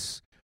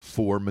choice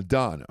for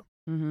Madonna,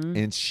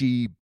 and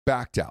she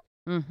backed out.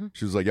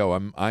 She was like, "Yo,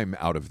 I'm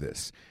out of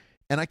this."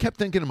 And I kept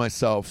thinking to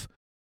myself,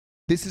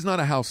 this is not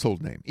a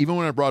household name. Even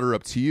when I brought her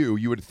up to you,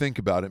 you would think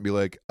about it and be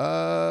like,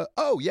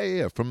 oh,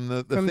 yeah, from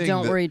the from thing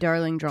Don't Worry,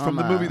 Darling drama. From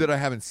the movie that I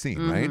haven't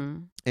seen, right?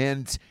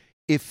 And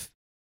if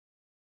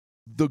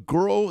the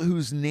girl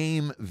whose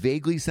name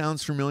vaguely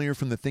sounds familiar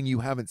from the thing you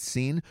haven't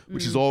seen,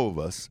 which is all of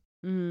us,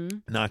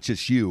 not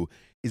just you,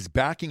 is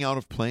backing out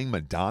of playing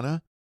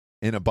Madonna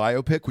in a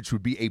biopic, which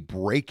would be a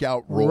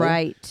breakout role,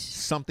 right?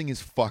 Something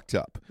is fucked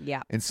up.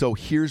 Yeah. And so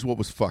here's what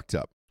was fucked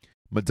up.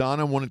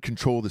 Madonna wanted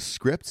control of the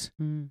script,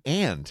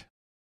 and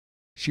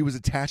she was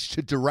attached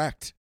to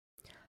direct.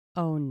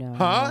 Oh, no.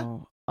 Huh?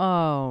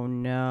 Oh,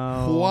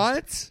 no.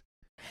 What?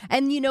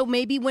 And,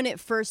 maybe when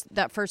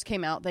that first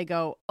came out, they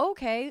go,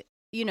 okay,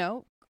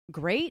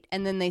 great.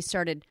 And then they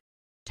started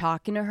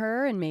talking to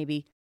her and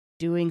maybe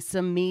doing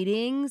some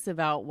meetings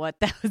about what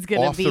that was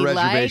going to be like. Off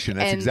the reservation.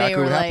 That's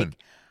exactly what happened.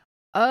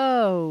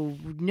 Oh,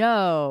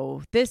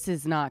 no, this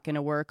is not going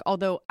to work.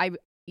 Although I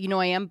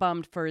am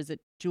bummed for, is it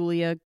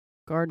Julia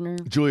Gardner?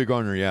 Julia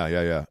Gardner,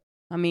 yeah.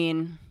 I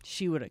mean,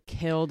 she would have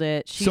killed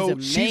it. She's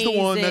amazing. She's the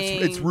one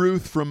it's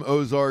Ruth from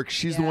Ozark.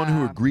 She's the one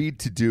who agreed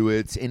to do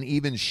it, and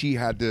even she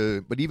had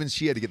to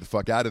get the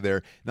fuck out of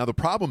there. Now the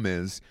problem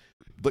is,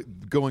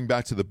 going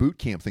back to the boot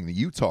camp thing that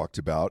you talked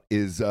about,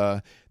 is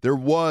there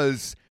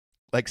was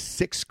like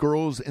 6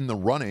 girls in the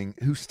running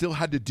who still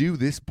had to do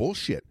this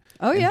bullshit.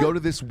 Oh, yeah. And go to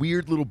this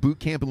weird little boot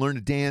camp and learn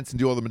to dance and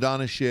do all the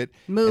Madonna shit.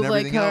 Move and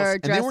everything like her, else.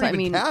 And they weren't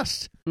even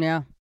cast.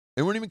 Yeah.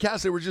 They weren't even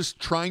cast. They were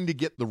just trying to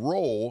get the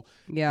role.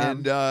 Yeah.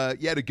 And,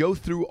 to go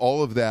through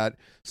all of that.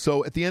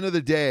 So at the end of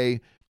the day,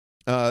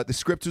 the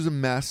script was a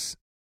mess.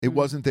 It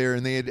wasn't there.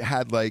 And they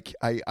had like,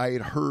 I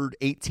had heard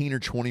 18 or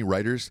 20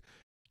 writers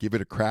give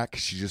it a crack.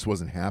 She just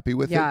wasn't happy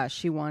with it. Yeah,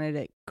 she wanted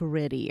it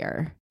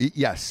grittier.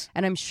 Yes.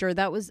 And I'm sure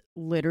that was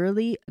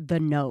literally the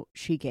note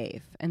she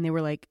gave. And they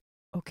were like,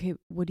 okay,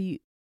 what do you...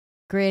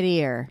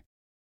 Grittier.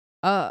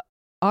 All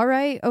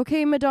right.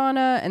 Okay,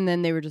 Madonna. And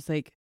then they were just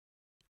like,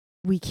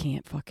 we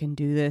can't fucking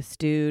do this,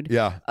 dude.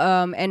 Yeah.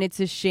 And it's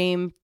a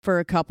shame for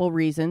a couple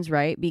reasons,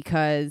 right?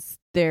 Because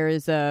there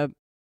is the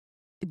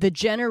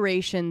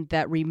generation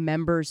that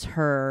remembers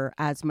her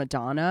as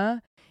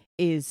Madonna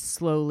is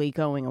slowly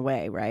going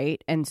away,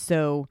 right? And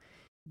so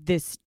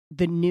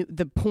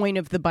the point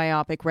of the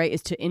biopic, right,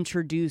 is to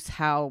introduce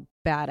how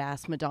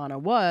badass Madonna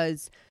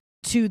was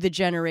to the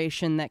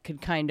generation that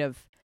could kind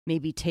of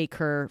maybe take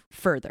her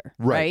further,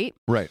 right?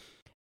 Right.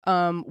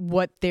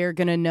 What they're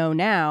gonna know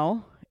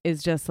now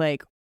is just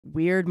like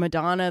weird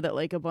Madonna that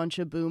like a bunch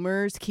of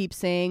boomers keep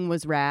saying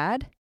was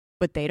rad,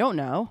 but they don't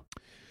know.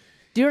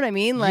 Do you know what I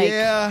mean? Like,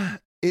 yeah,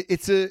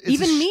 it's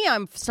me.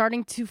 I'm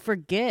starting to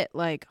forget.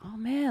 Like, oh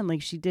man,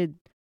 like she did.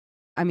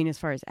 I mean, as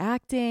far as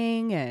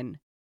acting and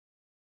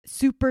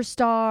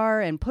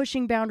superstar and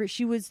pushing boundaries,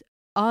 she was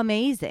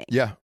amazing.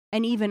 Yeah,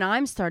 and even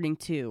I'm starting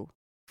to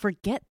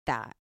forget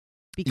that.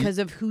 Because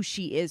of who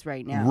she is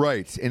right now.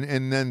 Right.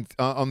 And then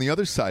on the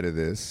other side of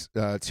this,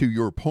 to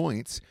your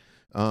points,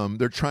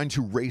 they're trying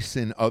to race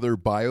in other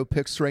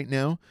biopics right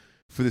now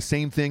for the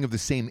same thing of the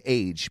same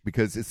age,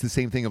 because it's the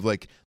same thing of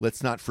like,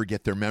 let's not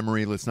forget their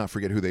memory. Let's not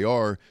forget who they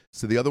are.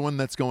 So the other one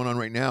that's going on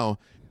right now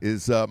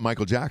is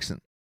Michael Jackson.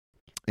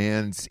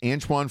 And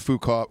Antoine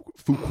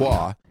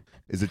Fuqua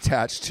is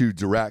attached to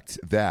direct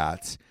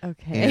that.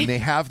 Okay. And they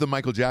have the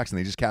Michael Jackson.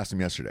 They just cast him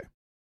yesterday.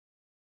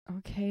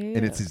 Okay.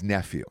 And it's his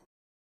nephew.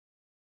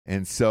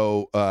 And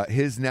so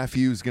his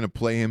nephew's going to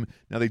play him.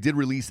 Now, they did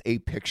release a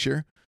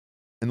picture.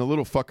 And the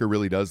little fucker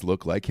really does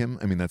look like him.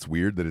 I mean, that's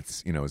weird that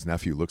it's, his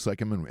nephew looks like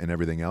him and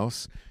everything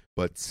else.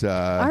 But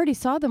I already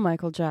saw the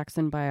Michael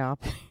Jackson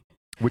biopic.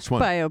 Which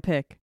one?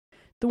 Biopic.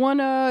 The one,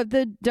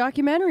 the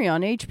documentary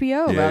on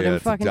HBO about him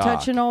fucking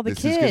touching all the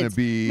kids. Is gonna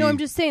be... No, I'm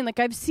just saying, like,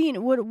 I've seen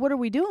it. What are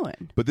we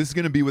doing? But this is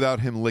going to be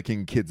without him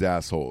licking kids'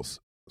 assholes.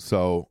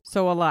 So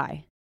a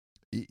lie.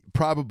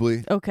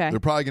 Probably. Okay. They're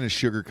probably going to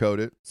sugarcoat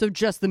it. So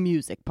just the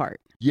music part.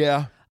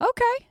 Yeah.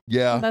 Okay.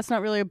 Yeah. Well, that's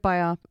not really a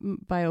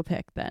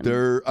biopic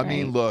then. I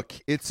mean, look,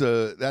 that's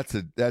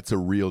a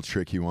real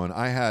tricky one.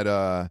 I had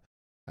a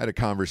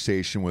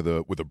conversation with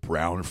a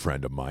brown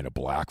friend of mine, a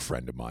black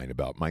friend of mine,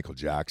 about Michael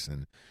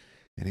Jackson,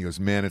 and he goes,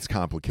 "Man, it's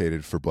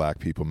complicated for black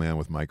people, man,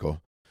 with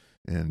Michael."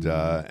 And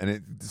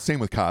same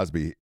with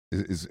Cosby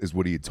is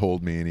what he had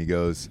told me, and he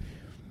goes,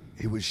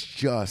 "It was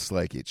just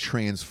like it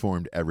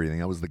transformed everything.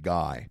 I was the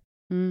guy."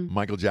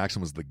 Michael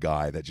Jackson was the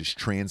guy that just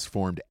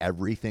transformed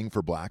everything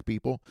for black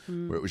people,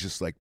 where it was just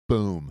like,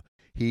 boom,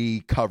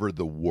 he covered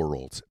the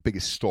world,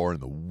 biggest star in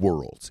the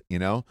world,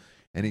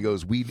 And he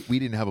goes, we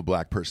didn't have a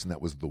black person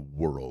that was the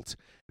world.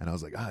 And I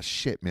was like,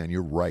 shit, man,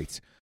 you're right.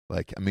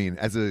 Like, I mean,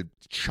 as a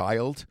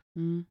child,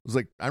 it was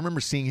like, I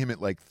remember seeing him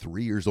at like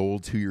 3 years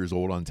old, 2 years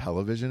old on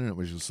television, and it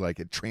was just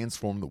like, it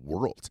transformed the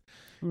world.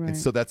 Right. And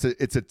so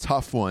it's a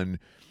tough one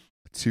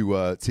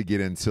to get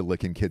into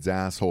licking kids'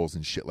 assholes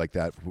and shit like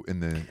that in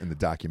the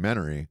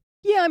documentary.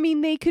 Yeah, I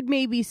mean, they could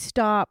maybe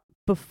stop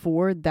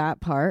before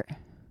that part.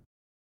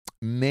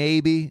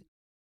 Maybe.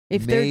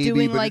 If they're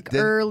doing like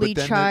early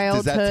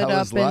childhood, does that tell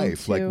his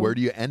life? Into... Like, where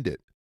do you end it?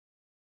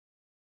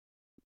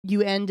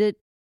 You end it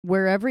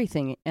where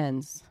everything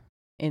ends,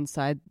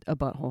 inside a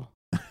butthole.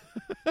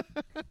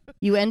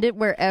 You end it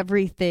where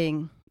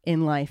everything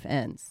in life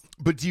ends.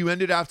 But do you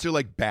end it after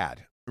like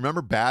Bad?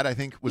 Remember Bad, I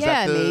think? Was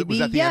that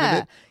the end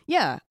of it?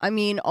 Yeah. I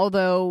mean,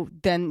 although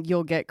then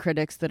you'll get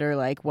critics that are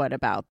like, what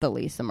about the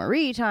Lisa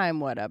Marie time?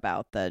 What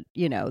about the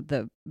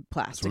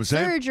plastic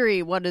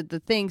surgery? What did the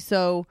thing?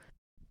 So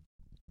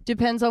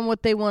depends on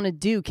what they want to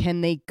do.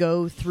 Can they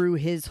go through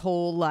his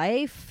whole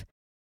life?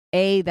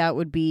 That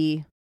would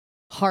be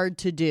hard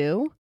to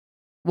do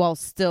while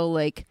still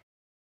like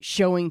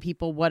showing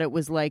people what it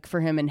was like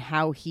for him and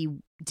how he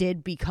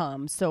did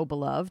become so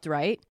beloved,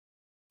 right?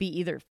 Be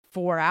either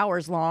 4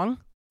 hours long.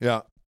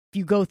 Yeah. If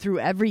you go through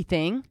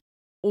everything,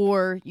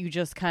 or you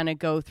just kind of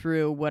go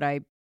through what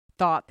I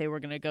thought they were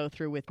going to go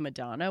through with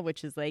Madonna,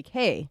 which is like,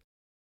 hey,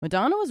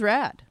 Madonna was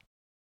rad.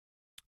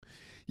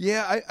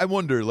 Yeah, I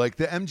wonder, like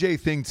the MJ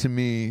thing to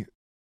me,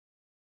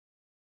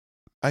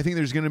 I think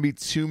there's going to be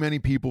too many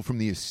people from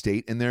the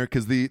estate in there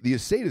because the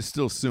estate is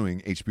still suing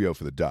HBO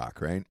for the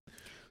doc, right?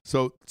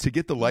 So to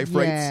get the life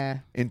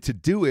rights and to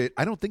do it,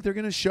 I don't think they're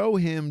going to show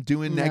him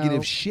doing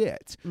negative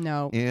shit.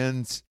 No.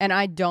 And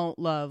I don't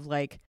love,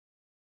 like,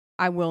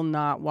 I will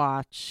not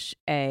watch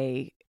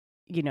a,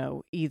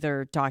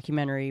 either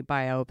documentary,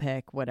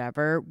 biopic,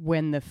 whatever,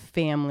 when the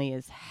family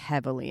is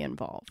heavily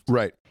involved.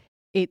 Right.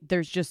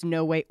 There's just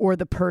no way, or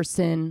the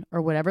person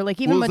or whatever.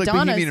 Like even Madonna's.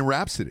 Like Bohemian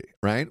Rhapsody,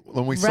 right?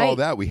 When we saw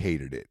that, we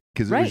hated it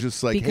because it was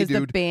just like, because hey,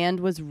 dude. The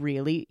band was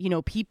really,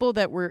 people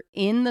that were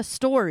in the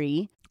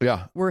story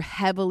were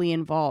heavily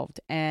involved.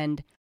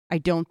 And I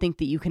don't think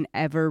that you can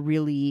ever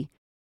really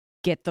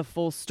get the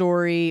full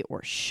story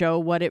or show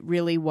what it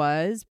really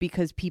was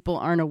because people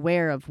aren't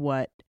aware of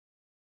what,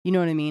 you know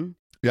what I mean?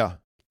 Yeah.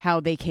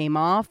 How they came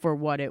off or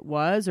what it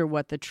was or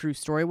what the true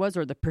story was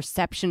or the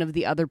perception of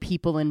the other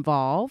people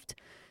involved.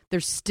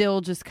 They're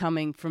still just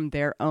coming from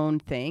their own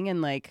thing.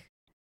 And like,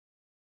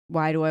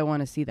 why do I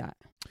want to see that?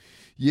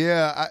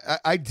 Yeah,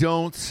 I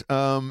don't.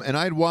 And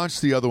I'd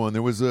watched the other one.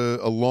 There was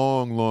a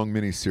long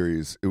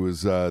miniseries. It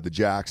was the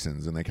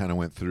Jacksons, and they kind of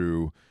went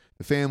through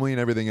the family and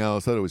everything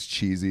else. I thought it was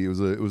cheesy. It was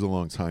a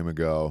long time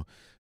ago.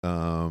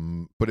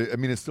 But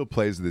it still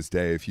plays to this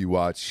day. If you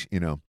watch,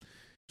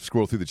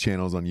 scroll through the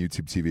channels on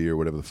YouTube TV or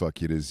whatever the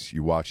fuck it is,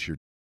 you watch your.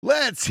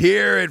 Let's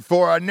hear it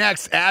for our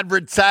next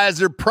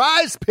advertiser,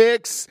 Prize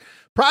Picks.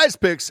 Prize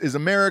Picks is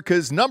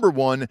America's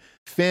 #1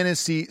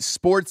 fantasy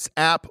sports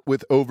app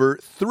with over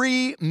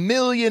 3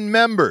 million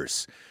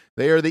members.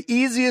 They are the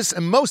easiest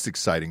and most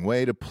exciting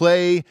way to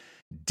play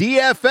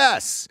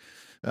DFS.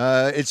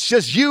 It's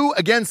just you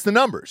against the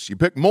numbers. You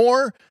pick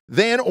more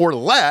than or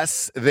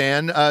less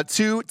than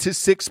 2 to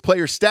 6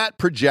 player stat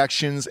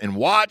projections and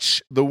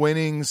watch the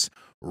winnings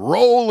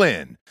roll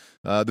in.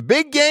 The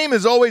big game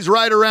is always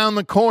right around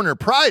the corner.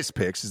 Prize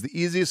Picks is the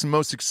easiest and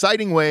most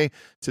exciting way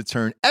to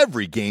turn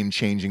every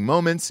game-changing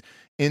moments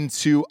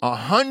into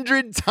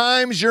 100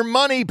 times your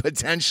money,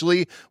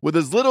 potentially, with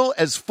as little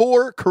as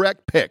 4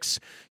 correct picks.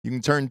 You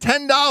can turn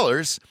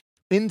 $10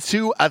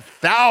 into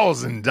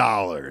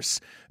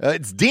 $1,000.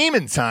 It's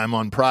demon time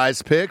on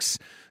Prize Picks.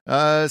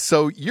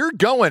 So you're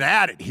going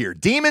at it here.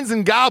 Demons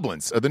and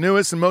Goblins are the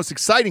newest and most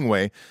exciting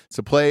way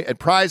to play at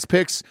Prize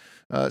Picks.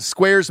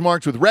 Squares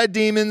marked with red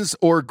demons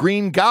or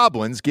green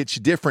goblins get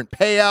you different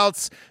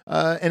payouts.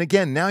 And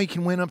again, now you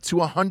can win up to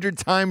 100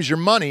 times your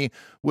money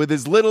with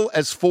as little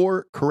as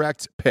 4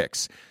 correct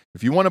picks.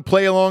 If you want to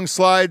play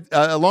alongside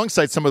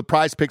some of the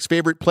Prize Picks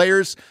favorite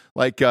players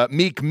like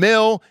Meek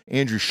Mill,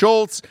 Andrew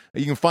Schultz,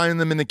 you can find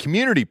them in the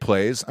community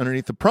plays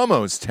underneath the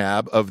promos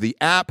tab of the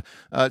app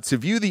to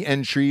view the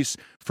entries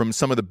from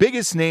some of the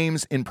biggest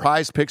names in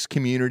Prize Picks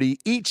community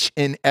each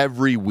and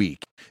every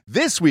week.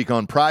 This week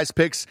on Prize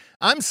Picks,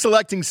 I'm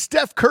selecting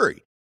Steph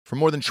Curry for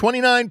more than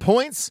 29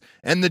 points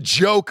and the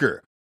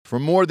Joker for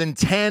more than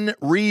 10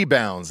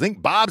 rebounds. I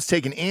think Bob's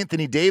taking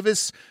Anthony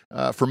Davis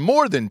for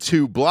more than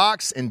 2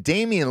 blocks and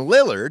Damian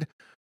Lillard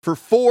for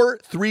 4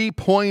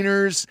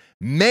 3-pointers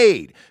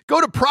made. Go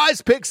to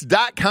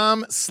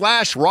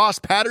prizepicks.com/Ross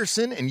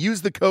Patterson and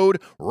use the code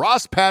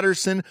Ross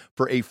Patterson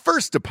for a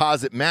first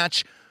deposit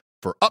match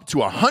for up to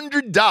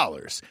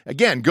 $100.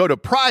 Again, go to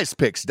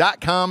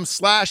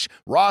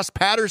prizepicks.com/Ross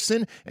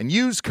Patterson and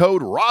use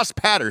code Ross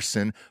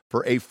Patterson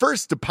for a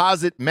first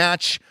deposit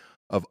match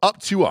of up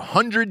to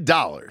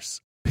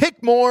 $100.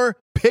 Pick more,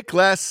 pick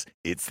less.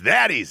 It's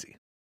that easy.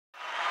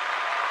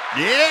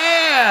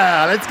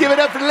 Yeah, let's give it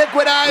up for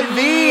Liquid IV.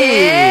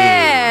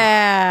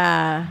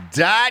 Yeah.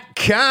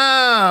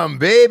 .com,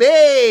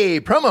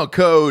 baby. Promo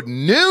code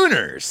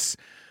Nooners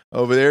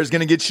over there is going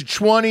to get you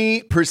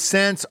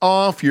 20%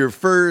 off your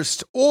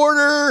first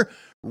order.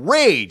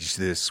 Rage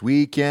this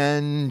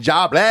weekend.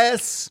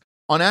 Jobless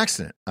on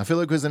accident. I feel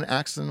like it was an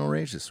accidental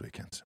rage this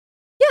weekend.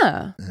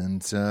 Yeah.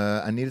 And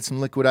I needed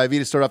some Liquid IV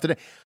to start off the day.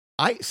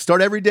 I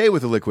start every day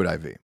with a Liquid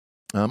IV.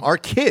 Our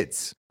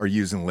kids are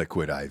using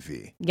Liquid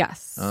IV.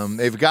 Yes.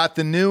 They've got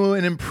the new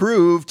and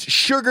improved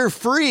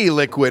sugar-free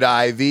Liquid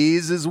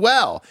IVs as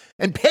well.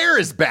 And Pear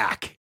is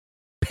back.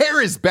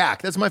 Pear is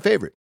back. That's my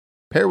favorite.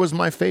 Pear was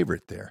my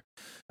favorite there.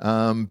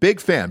 Big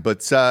fan.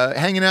 But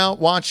hanging out,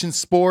 watching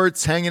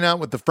sports, hanging out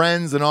with the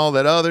friends and all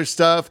that other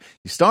stuff.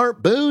 You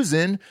start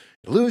boozing,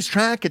 you lose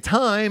track of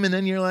time, and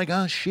then you're like,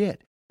 oh,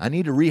 shit. I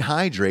need to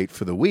rehydrate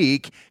for the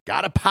week.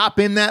 Got to pop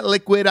in that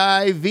Liquid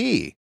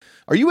IV.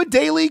 Are you a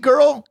daily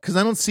girl? Because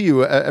I don't see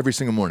you every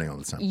single morning all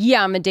the time.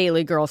 Yeah, I'm a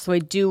daily girl. So I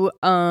do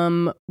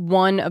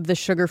one of the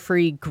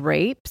sugar-free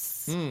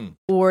grapes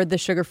or the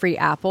sugar-free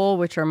apple,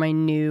 which are my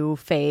new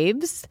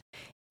faves,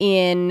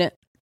 in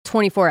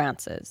 24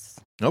 ounces.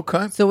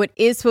 Okay. So it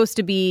is supposed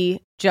to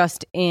be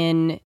just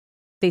in,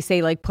 they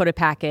say, like, put a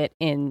packet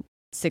in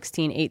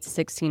 8 to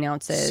 16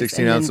 ounces.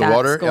 16 ounces of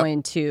water. That's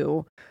going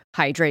to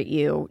hydrate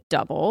you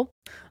double.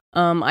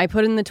 I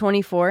put in the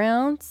 24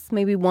 ounce,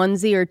 maybe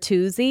onesie or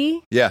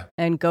twosie. Yeah.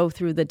 And go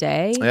through the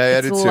day. Yeah,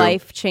 it's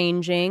life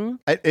changing.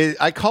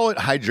 I call it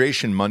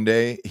Hydration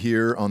Monday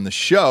here on the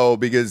show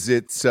because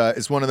it's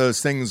one of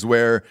those things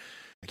where,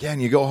 again,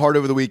 you go hard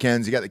over the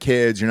weekends, you got the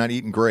kids, you're not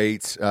eating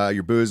great,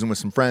 you're boozing with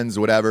some friends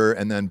or whatever,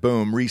 and then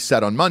boom,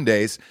 reset on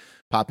Mondays,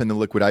 pop in the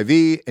Liquid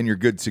IV, and you're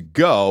good to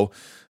go.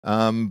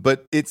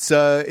 But it's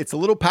a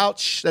little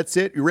pouch. That's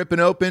it. You're ripping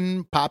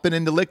open, popping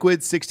into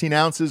liquid, 16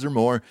 ounces or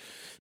more,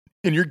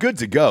 and you're good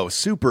to go.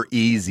 Super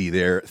easy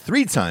there.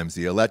 3 times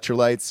the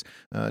electrolytes,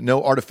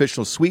 no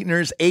artificial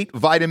sweeteners, 8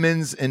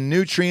 vitamins and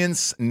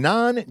nutrients,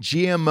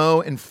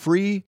 non-GMO and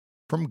free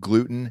from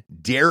gluten,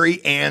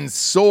 dairy, and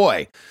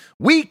soy.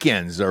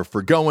 Weekends are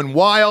for going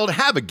wild.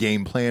 Have a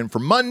game plan for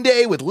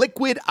Monday with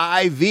Liquid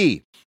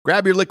IV.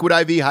 Grab your Liquid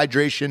IV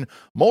Hydration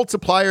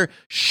Multiplier,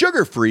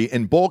 sugar-free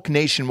in bulk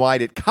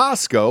nationwide at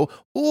Costco,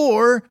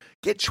 or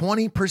get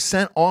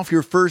 20% off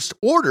your first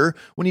order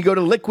when you go to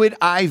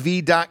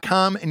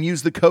liquidiv.com and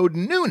use the code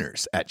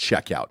Nooners at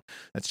checkout.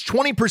 That's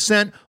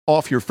 20%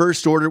 off your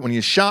first order when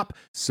you shop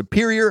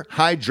Superior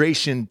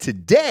Hydration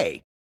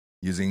today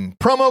using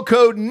promo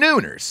code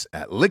Nooners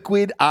at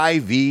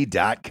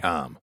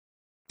liquidiv.com.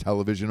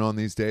 Television on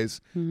these days,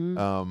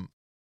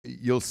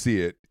 you'll see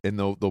it, and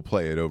they'll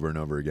play it over and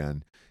over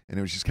again. And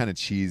it was just kind of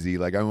cheesy.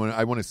 Like I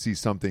want to see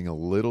something a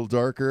little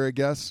darker, I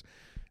guess.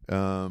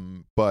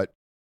 But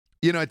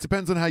you know, it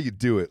depends on how you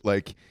do it.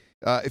 Like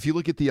if you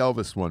look at the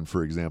Elvis one,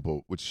 for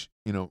example, which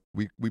you know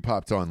we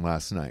popped on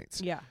last night.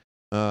 Yeah.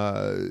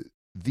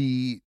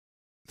 The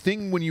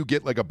thing when you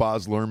get like a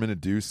Baz Luhrmann to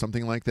do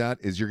something like that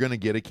is you're going to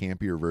get a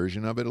campier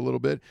version of it a little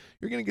bit.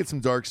 You're going to get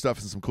some dark stuff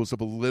and some cool stuff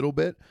a little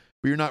bit,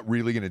 but you're not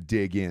really going to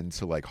dig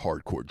into like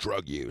hardcore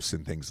drug use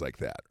and things like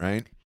that,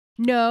 right?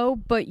 No,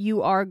 but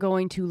you are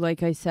going to,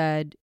 like I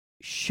said,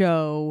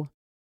 show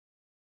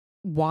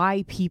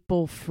why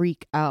people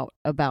freak out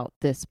about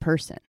this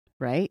person,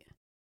 right?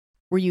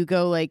 Where you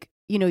go like,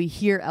 you know, you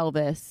hear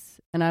Elvis,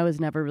 and I was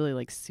never really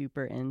like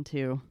super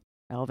into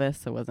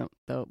Elvis. I wasn't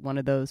one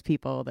of those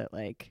people that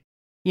like,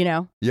 you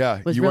know,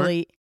 was you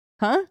really,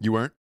 weren't? You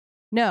weren't?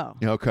 No.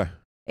 Yeah, okay.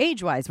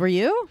 Age-wise, were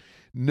you?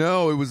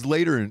 No, it was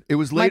later. It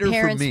was later for me.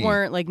 My parents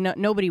weren't like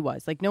nobody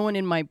was like no one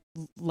in my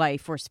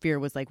life or sphere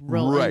was like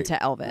real into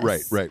Elvis.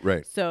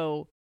 Right.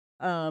 So,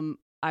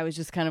 I was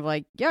just kind of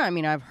like, yeah, I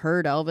mean, I've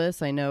heard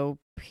Elvis. I know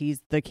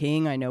he's the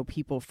king. I know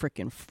people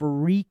freaking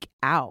freak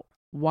out.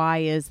 Why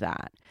is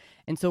that?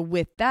 And so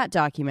with that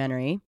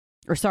documentary,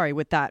 with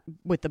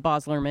the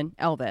Baz Luhrmann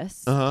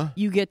Elvis,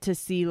 you get to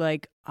see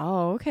like,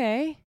 oh,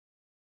 okay.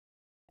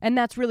 And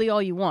that's really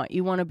all you want.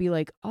 You want to be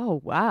like,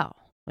 oh, wow.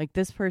 Like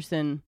this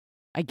person,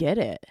 I get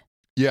it.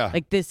 Yeah.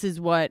 Like this is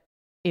what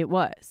it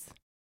was.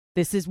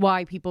 This is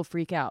why people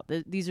freak out.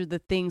 These are the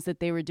things that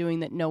they were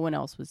doing that no one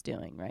else was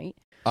doing, right?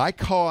 I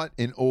caught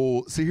an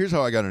old... See, here's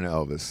how I got into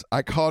Elvis.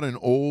 I caught an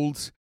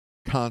old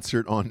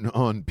concert on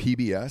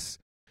PBS.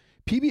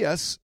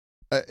 PBS,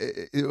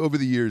 over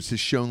the years, has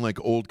shown like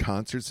old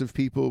concerts of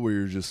people where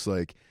you're just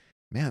like,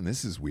 man,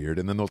 this is weird.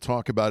 And then they'll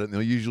talk about it, and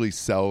they'll usually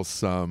sell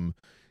some,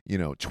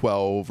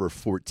 12 or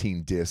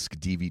 14 disc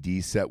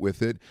DVD set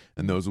with it.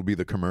 And those will be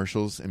the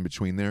commercials in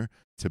between there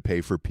to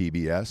pay for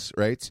PBS,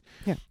 right?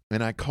 Yeah.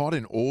 And I caught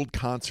an old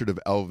concert of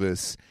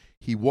Elvis.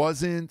 He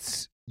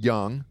wasn't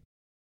young.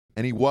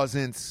 And he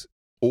wasn't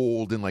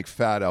old and like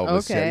fat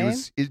Elvis. Okay. Yeah, he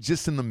was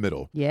just in the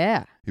middle.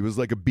 Yeah. He was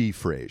like a B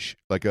Frasier,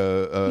 like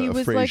a he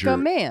was Fraser. like a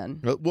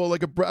man. Well,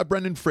 like a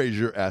Brendan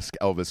Fraser-esque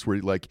Elvis, where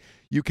like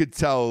you could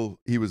tell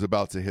he was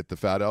about to hit the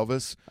fat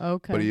Elvis.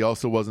 Okay. But he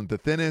also wasn't the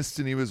thinnest,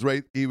 and he was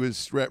right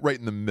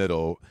in the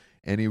middle,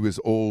 and he was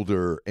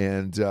older.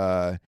 And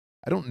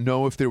I don't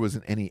know if there was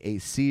any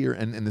AC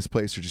in this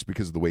place, or just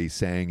because of the way he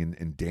sang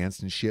and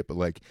danced and shit. But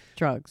like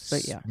drugs,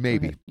 but yeah,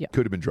 maybe yeah.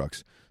 Could have been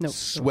drugs. No,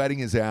 sweating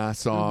his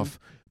ass off.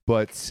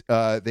 But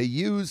they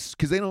use,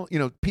 because they don't,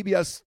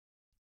 PBS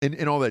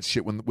and all that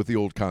shit with the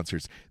old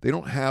concerts, they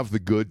don't have the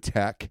good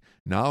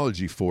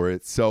technology for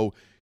it. So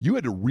you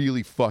had to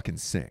really fucking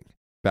sing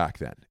back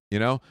then,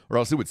 or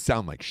else it would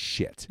sound like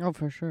shit. Oh,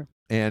 for sure.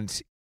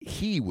 And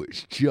he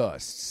was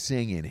just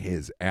singing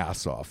his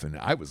ass off. And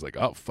I was like,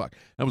 oh, fuck.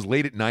 I was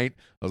late at night.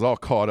 I was all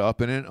caught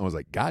up in it. I was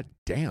like, God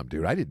damn,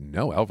 dude, I didn't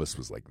know Elvis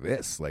was like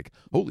this. Like,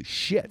 holy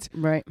shit.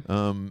 Right.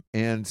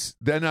 And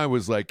then I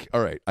was like,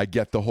 all right, I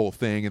get the whole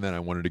thing. And then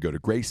I wanted to go to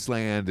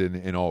Graceland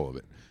and all of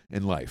it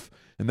in life.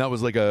 And that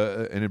was like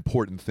an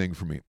important thing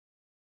for me.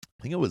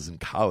 I think I was in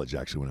college,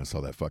 actually, when I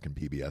saw that fucking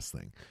PBS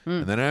thing.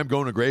 And then I'm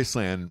going to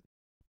Graceland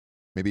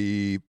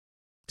maybe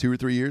 2 or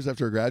 3 years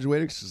after I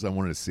graduated because I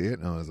wanted to see it.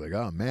 And I was like,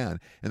 oh, man.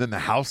 And then the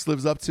house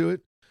lives up to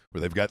it,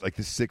 where they've got like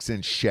this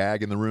 6-inch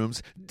shag in the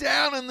rooms.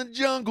 Down in the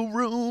jungle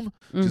room.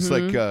 Just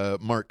like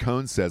Mark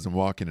Cohn says in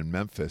Walking in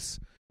Memphis.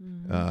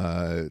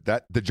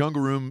 That the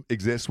jungle room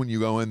exists when you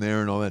go in there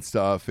and all that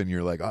stuff. And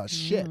you're like, oh,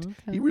 shit.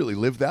 He really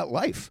lived that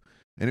life.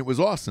 And it was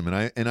awesome.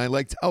 And I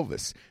liked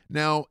Elvis.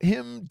 Now,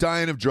 him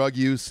dying of drug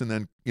use and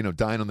then,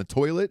 dying on the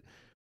toilet,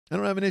 I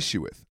don't have an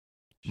issue with.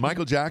 Sure.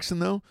 Michael Jackson,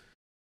 though,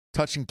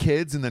 touching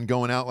kids and then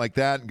going out like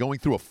that and going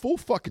through a full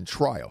fucking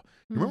trial.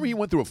 Remember he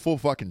went through a full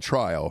fucking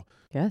trial?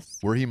 Yes.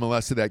 Where he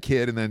molested that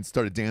kid and then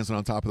started dancing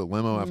on top of the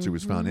limo after he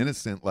was found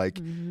innocent. Like,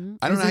 I don't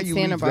know how you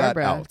leave that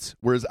out.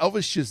 Whereas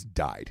Elvis just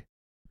died.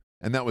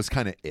 And that was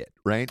kind of it,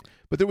 right?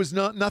 But there was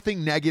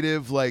nothing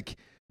negative, like,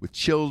 with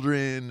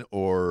children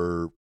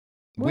or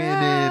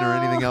women or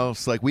anything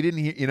else. Like, we didn't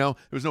hear, there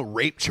was no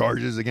rape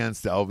charges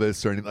against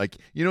Elvis or anything. Like,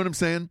 you know what I'm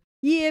saying?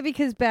 Yeah,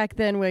 because back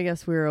then, I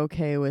guess we were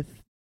okay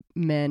with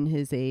men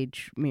his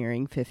age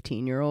marrying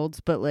 15-year-olds,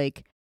 but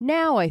like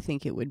now I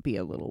think it would be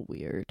a little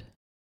weird.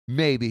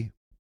 Maybe.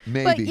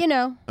 But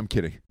I'm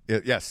kidding.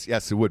 Yes,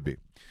 it would be.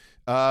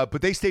 But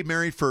they stayed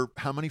married for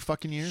how many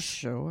fucking years?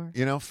 Sure.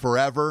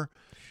 Forever.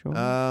 Sure.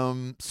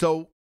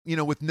 So,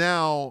 with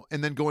now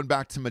and then going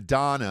back to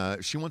Madonna,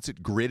 she wants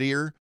it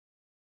grittier.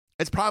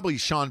 It's probably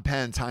Sean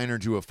Penn tying her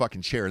to a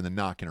fucking chair and then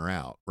knocking her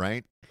out,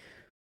 right?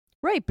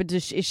 Right, but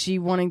is she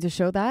wanting to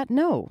show that?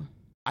 No.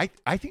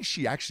 I think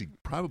she actually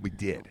probably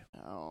did.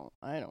 Oh,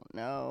 I don't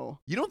know.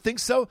 You don't think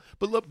so?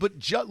 But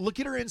look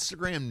at her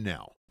Instagram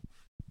now.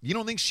 You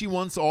don't think she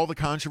wants all the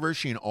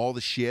controversy and all the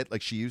shit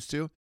like she used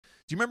to? Do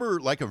you remember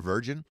Like a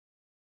Virgin?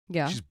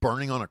 Yeah. She's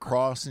burning on a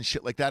cross and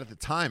shit like that. At the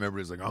time,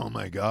 everybody's like, oh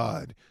my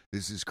God,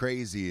 this is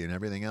crazy and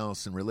everything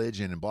else and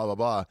religion and blah, blah,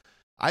 blah.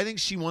 I think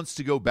she wants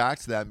to go back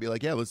to that and be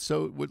like, yeah, let's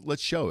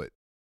show it.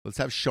 Let's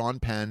have Sean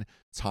Penn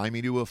tie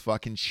me to a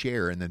fucking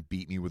chair and then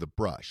beat me with a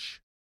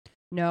brush.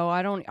 No,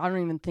 I don't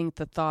even think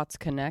the thoughts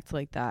connect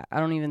like that. I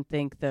don't even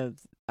think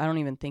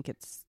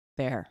it's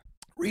there.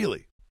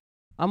 Really?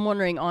 I'm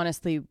wondering,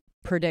 honestly,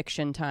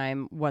 prediction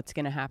time, what's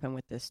going to happen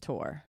with this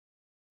tour.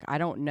 I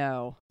don't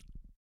know.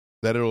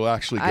 That it'll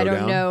actually go down? I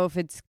don't know if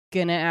it's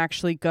going to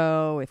actually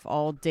go, if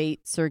all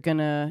dates are going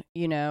to,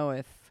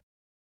 if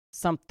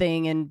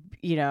something and,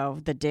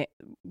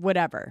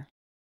 whatever.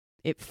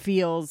 It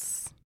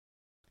feels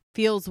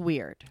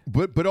weird.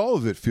 But all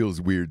of it feels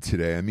weird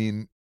today. I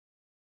mean,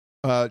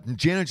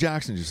 Janet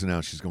Jackson just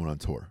announced she's going on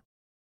tour.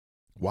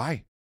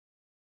 Why?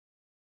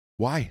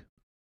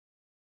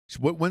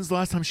 When's the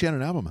last time she had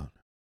an album out?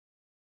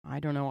 I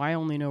don't know. I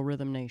only know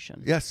Rhythm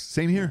Nation. Yes,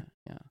 same here.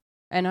 Yeah.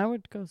 And I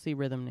would go see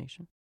Rhythm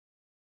Nation.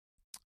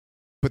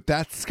 But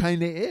that's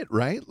kind of it,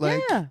 right?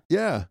 Like,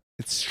 yeah,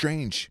 it's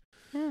strange.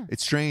 Yeah.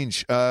 It's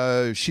strange.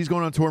 She's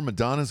going on tour.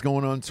 Madonna's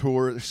going on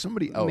tour. There's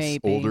somebody else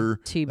Maybe. older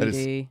TBD. that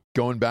is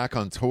going back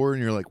on tour,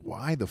 and you're like,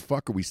 why the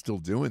fuck are we still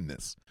doing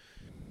this?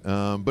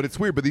 But it's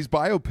weird. But these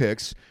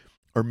biopics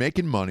are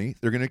making money.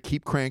 They're going to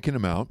keep cranking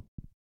them out.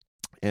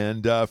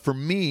 And for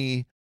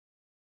me,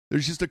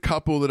 there's just a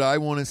couple that I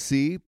want to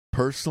see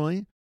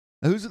personally.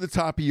 Now, who's at the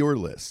top of your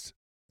list?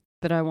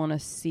 That I want to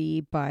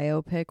see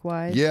biopic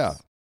wise? Yeah.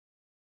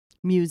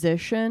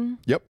 Musician?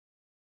 Yep.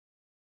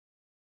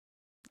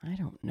 I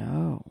don't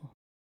know.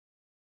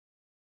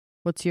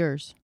 What's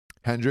yours?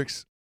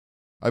 Hendrix.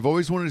 I've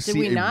always wanted to Did see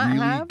we a not really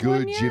have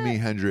good one yet? Jimi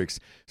Hendrix.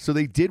 So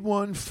they did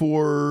one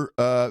for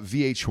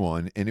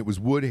VH1, and it was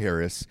Wood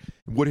Harris.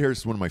 Wood Harris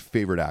is one of my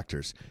favorite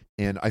actors,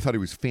 and I thought he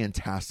was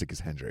fantastic as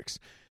Hendrix.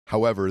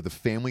 However, the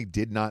family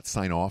did not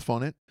sign off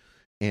on it,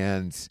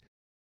 and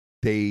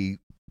they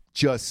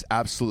just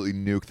absolutely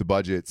nuked the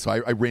budget. So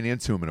I ran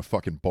into him in a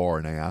fucking bar,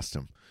 and I asked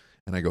him,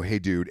 and I go, hey,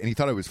 dude, and he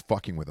thought I was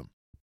fucking with him.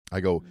 I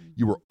go,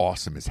 you were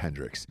awesome as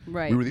Hendrix.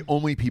 Right. We were the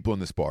only people in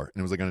this bar, and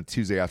it was like on a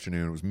Tuesday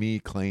afternoon. It was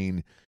me,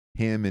 Klain,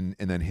 him, and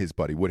then his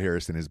buddy, Wood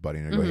Harris and his buddy.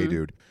 And I go, hey,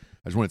 dude,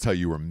 I just want to tell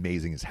you were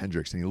amazing as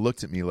Hendrix. And he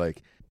looked at me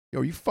like, yo,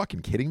 are you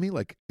fucking kidding me?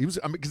 Like, he was,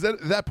 because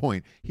at that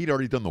point, he'd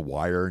already done The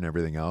Wire and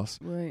everything else.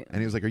 Right. And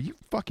he was like, are you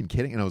fucking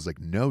kidding? And I was like,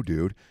 no,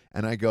 dude.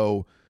 And I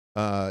go,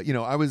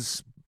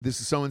 this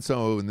is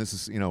so-and-so, and this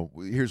is,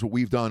 here's what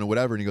we've done or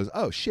whatever. And he goes,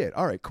 oh, shit.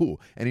 All right, cool.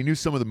 And he knew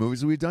some of the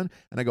movies that we'd done.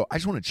 And I go, I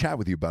just want to chat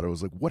with you about it. I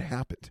was like, what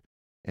happened?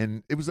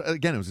 And it was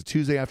a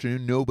Tuesday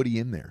afternoon, nobody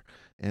in there.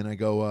 And I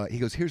go, he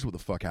goes, here's what the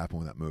fuck happened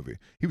with that movie.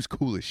 He was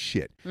cool as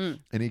shit. And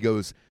he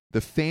goes,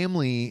 the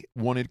family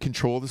wanted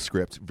control of the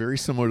script, very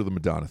similar to the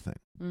Madonna thing.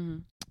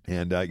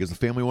 And he goes, the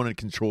family wanted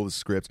control of the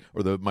script,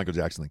 or the Michael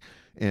Jackson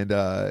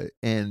thing.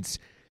 And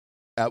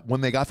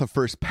when they got the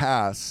first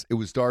pass, it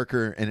was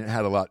darker and it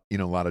had a lot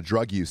of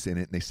drug use in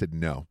it. And they said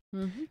no.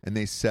 And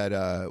they said,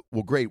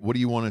 well, great. What do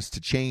you want us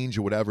to change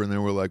or whatever? And they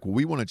were like, well,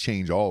 we want to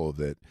change all of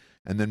it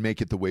and then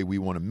make it the way we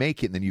want to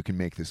make it. And then you can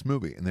make this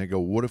movie. And they go,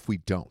 what if we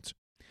don't?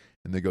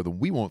 And they go, then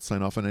we won't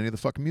sign off on any of the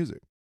fucking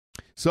music.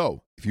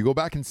 So if you go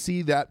back and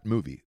see that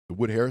movie, the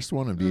Wood Harris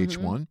one on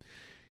VH1,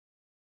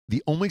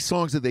 the only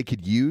songs that they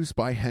could use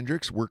by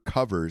Hendrix were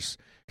covers,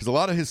 because a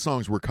lot of his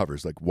songs were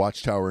covers, like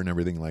Watchtower and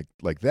everything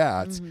like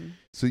that.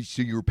 So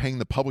you were paying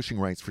the publishing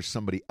rights for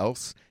somebody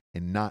else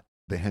and not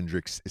the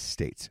Hendrix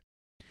estate.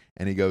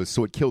 And he goes,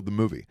 so it killed the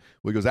movie.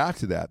 Well, he goes,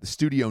 after that, the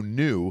studio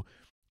knew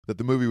that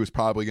the movie was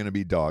probably going to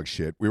be dog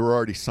shit. We were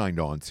already signed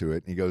on to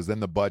it. And he goes, then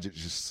the budget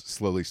just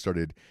slowly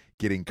started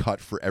getting cut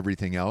for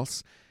everything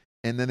else.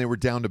 And then they were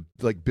down to,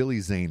 like, Billy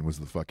Zane was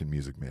the fucking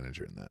music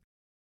manager in that.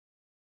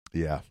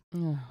 Yeah.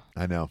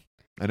 I know.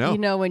 You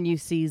know, when you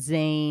see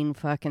Zayn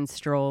fucking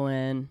stroll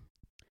in,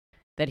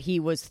 that he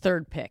was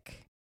third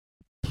pick.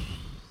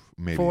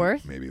 Maybe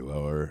fourth? Maybe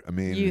lower. I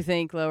mean, you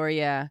think lower,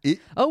 yeah.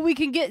 We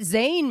can get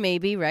Zayn,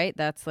 maybe, right?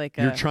 That's like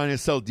you're trying to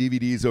sell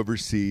DVDs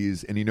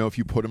overseas, and if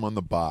you put them on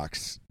the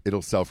box,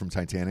 it'll sell from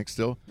Titanic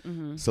still.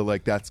 So,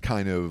 like, that's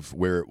kind of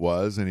where it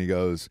was. And he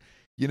goes,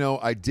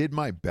 I did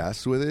my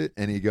best with it.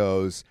 And he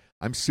goes,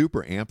 I'm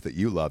super amped that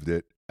you loved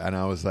it. And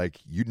I was like,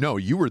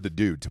 you were the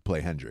dude to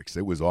play Hendrix.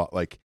 It was all,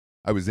 like,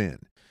 I was in.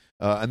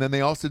 And then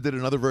they also did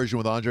another version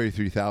with Andre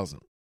 3000.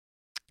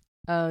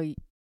 Oh,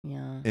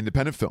 yeah.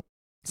 Independent film.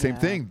 Same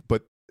thing,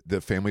 but the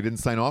family didn't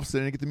sign off, so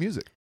they didn't get the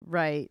music.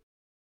 Right.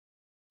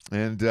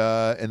 And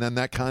then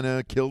that kind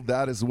of killed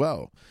that as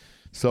well.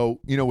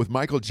 So, with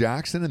Michael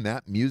Jackson and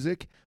that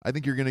music, I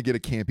think you're going to get a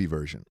campy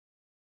version.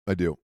 I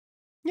do.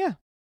 Yeah.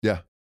 Yeah.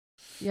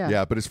 Yeah.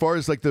 Yeah, but as far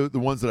as like the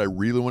ones that I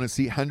really want to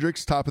see,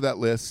 Hendrix, top of that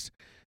list.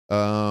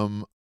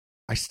 I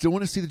still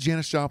want to see the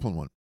Janis Joplin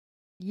one.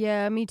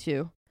 Yeah, me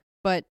too.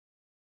 But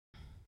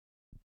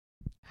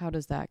how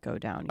does that go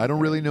down? I don't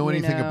really know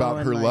anything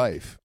about her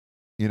life,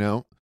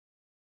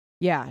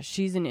 Yeah,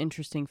 she's an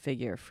interesting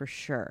figure for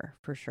sure.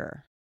 For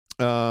sure.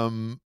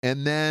 And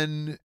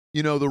then,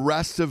 the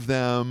rest of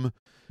them,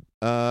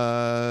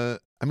 the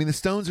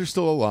Stones are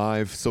still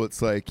alive, so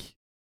it's like,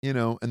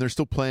 and they're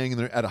still playing and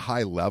they're at a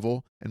high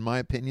level, in my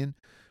opinion,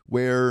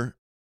 where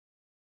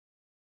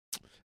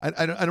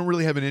I don't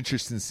really have an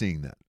interest in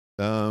seeing that.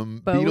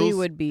 Bowie Beatles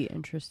would be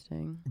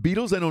interesting.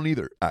 Beatles, I don't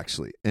either,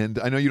 actually. And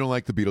I know you don't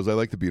like the Beatles. I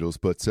like the Beatles,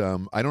 but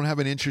I don't have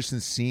an interest in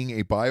seeing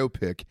a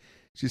biopic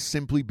just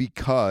simply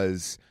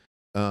because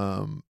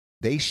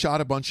they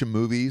shot a bunch of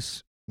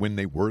movies when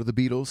they were the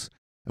Beatles,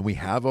 and we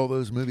have all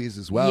those movies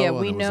as well. Yeah,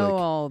 we know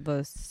all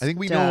the stuff. I think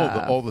we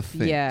know all the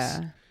things.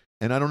 Yeah.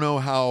 And I don't know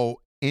how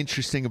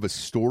interesting of a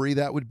story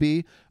that would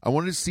be. I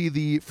wanted to see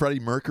the Freddie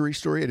Mercury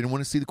story. I didn't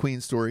want to see the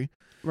Queen story.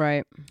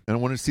 Right. And I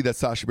wanted to see that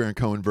Sacha Baron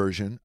Cohen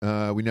version.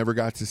 We never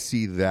got to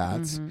see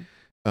that.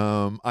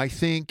 I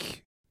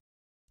think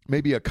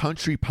maybe a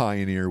country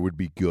pioneer would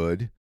be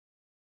good.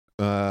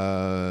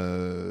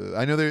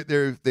 I know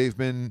they've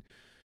been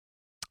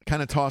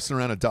kind of tossing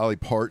around a Dolly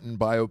Parton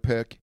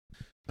biopic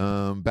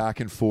back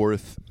and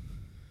forth,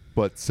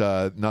 but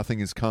nothing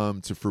has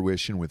come to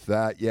fruition with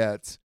that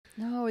yet.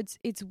 No,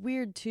 it's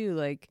weird too.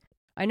 Like,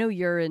 I know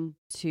you're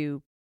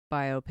into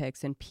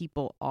biopics and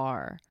people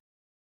are.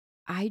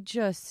 I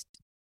just,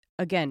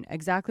 again,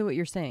 exactly what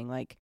you're saying.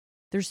 Like,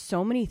 there's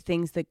so many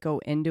things that go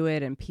into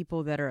it and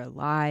people that are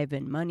alive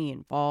and money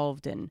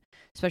involved, and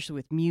especially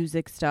with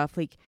music stuff.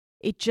 Like,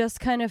 it just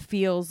kind of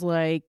feels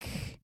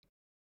like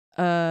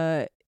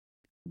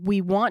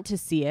we want to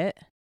see it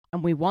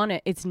and we want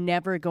it. It's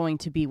never going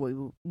to be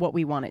what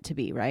we want it to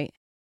be, right?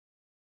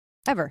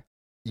 Ever.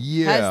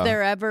 Yeah. Has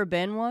there ever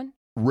been one?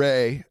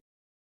 Ray.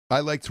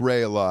 I liked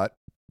Ray a lot.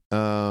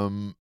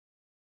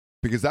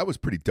 Because that was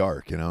pretty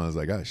dark, and I was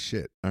like, "Oh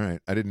shit! All right,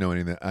 I didn't know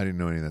any of that. I didn't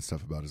know any of that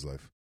stuff about his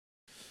life."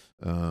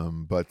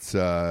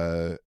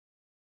 Yeah,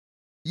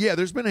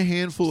 there's been a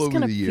handful over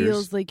the years.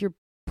 Feels like you're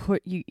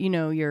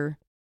you're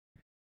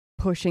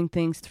pushing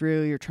things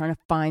through. You're trying to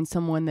find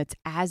someone that's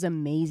as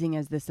amazing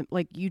as this.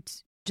 Like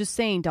just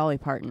saying Dolly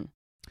Parton.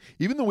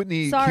 Even the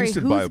Whitney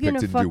Houston biopic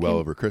didn't do well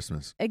over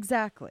Christmas.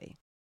 Exactly.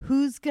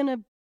 Who's gonna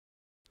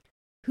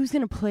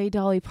play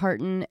Dolly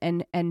Parton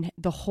and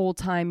the whole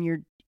time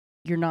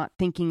you're not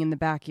thinking in the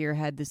back of your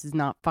head, this is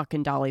not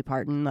fucking Dolly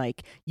Parton.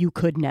 Like, you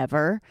could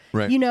never,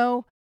 right.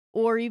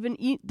 Or even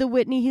the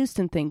Whitney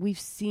Houston thing. We've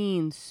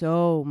seen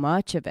so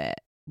much of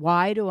it.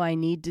 Why do I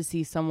need to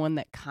see someone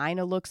that kind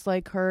of looks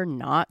like her,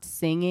 not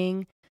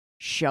singing,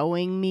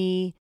 showing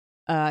me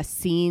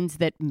scenes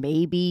that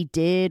maybe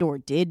did or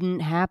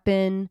didn't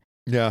happen?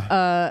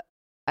 Yeah.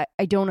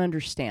 I don't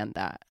understand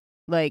that.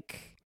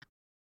 Like,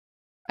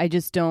 I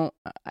just don't.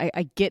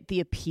 I get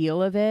the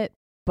appeal of it,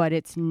 but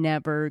it's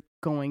never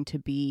going to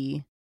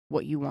be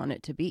what you want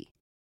it to be.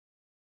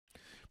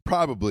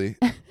 Probably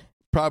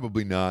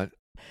not.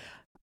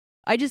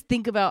 I just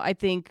think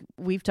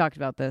we've talked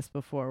about this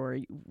before,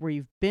 where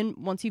you've been,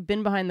 once you've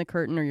been behind the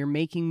curtain, or you're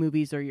making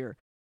movies, or you're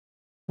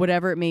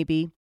whatever it may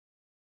be,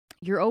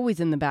 you're always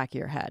in the back of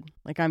your head.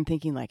 Like, I'm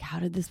thinking, like, how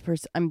did this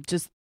person, I'm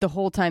just the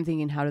whole time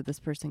thinking, how did this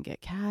person get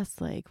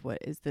cast? Like, what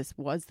is this?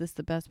 Was this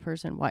the best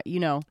person? Why,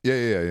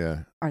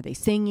 Yeah. Are they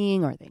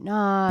singing? Are they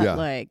not? Yeah.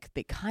 Like,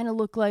 they kind of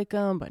look like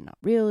them, but not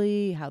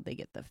really. How'd they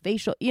get the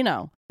facial,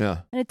 Yeah.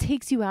 And it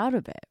takes you out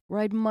of it, where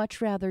I'd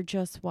much rather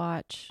just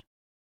watch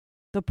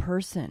the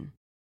person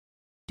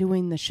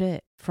doing the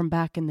shit from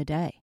back in the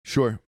day.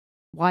 Sure.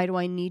 Why do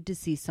I need to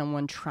see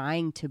someone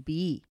trying to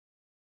be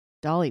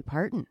Dolly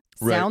Parton?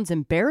 Right. Sounds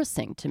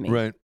embarrassing to me.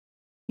 Right.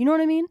 You know what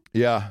I mean?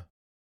 Yeah.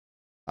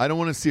 I don't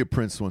want to see a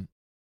Prince one.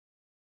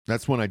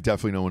 That's one I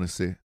definitely don't want to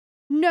see.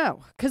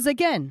 No, because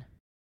again,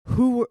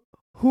 who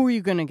are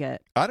you going to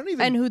get? I don't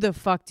even. And who the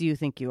fuck do you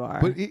think you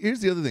are? But here's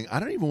the other thing. I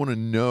don't even want to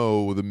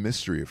know the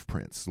mystery of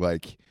Prince.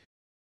 Like,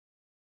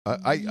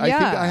 I think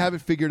I have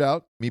it figured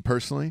out, me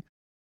personally.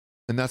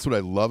 And that's what I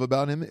love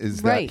about him,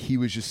 is that he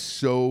was just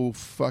so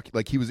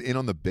like, he was in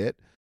on the bit,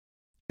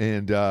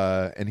 and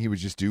he would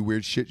just do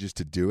weird shit just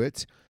to do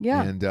it.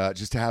 Yeah. And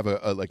just to have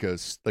like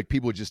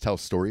people would just tell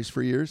stories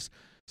for years.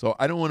 So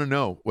I don't want to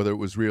know whether it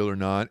was real or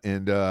not,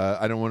 and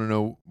I don't want to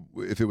know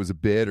if it was a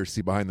bit or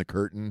see behind the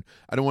curtain.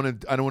 I don't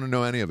want to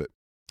know any of it.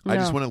 No. I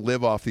just want to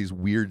live off these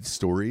weird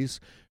stories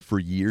for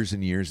years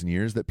and years and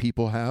years that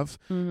people have,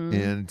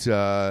 and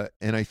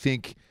I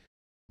think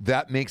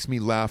that makes me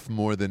laugh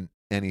more than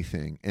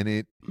anything.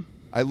 And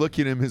I look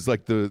at him as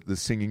like the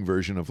singing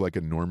version of like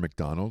a Norm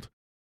Macdonald,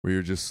 where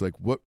you're just like,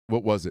 what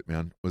was it,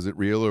 man? Was it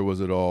real or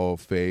was it all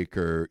fake,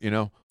 or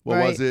what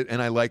was it?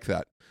 And I like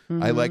that.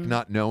 I like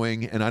not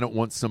knowing, and I don't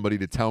want somebody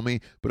to tell me,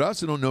 but I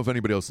also don't know if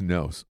anybody else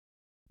knows.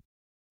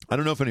 I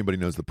don't know if anybody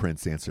knows the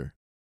Prince answer.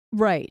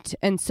 Right.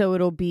 And so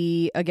it'll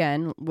be,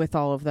 again, with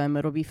all of them,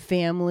 it'll be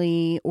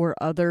family or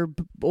other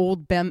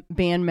old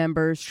band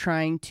members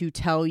trying to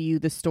tell you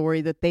the story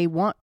that they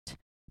want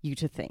you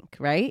to think,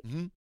 right?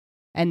 Mm-hmm.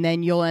 And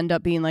then you'll end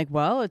up being like,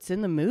 well, it's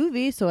in the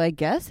movie, so I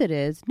guess it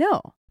is.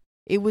 No.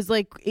 It was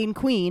like in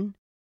Queen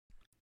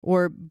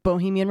or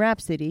Bohemian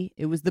Rhapsody.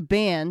 It was the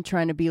band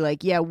trying to be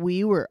like, yeah,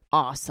 we were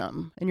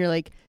awesome. And you're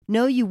like,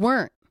 no, you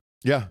weren't.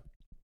 Yeah.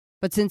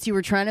 But since you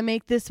were trying to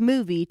make this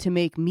movie to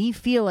make me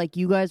feel like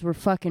you guys were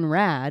fucking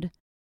rad,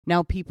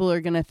 now people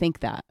are going to think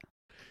that.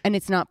 And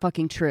it's not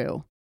fucking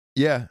true.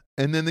 Yeah.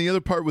 And then the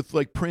other part with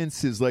like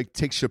Prince is like,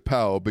 take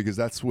Chappelle, because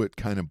that's what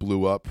kind of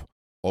blew up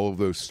all of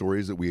those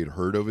stories that we had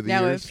heard over the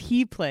years. Now, if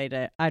he played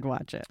it, I'd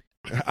watch it.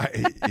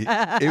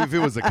 If it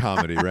was a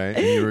comedy, right?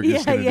 And you were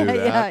just going to do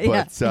that.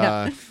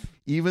 But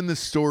even the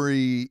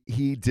story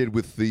he did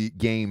with the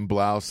game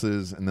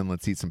Blouses and then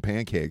Let's Eat Some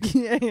Pancakes.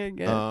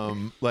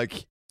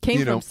 Like,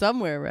 came from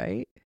somewhere,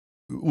 right?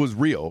 Was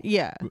real.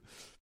 Yeah.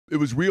 It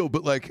was real,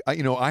 but like,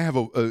 I have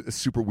a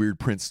super weird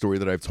Prince story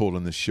that I've told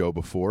on this show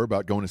before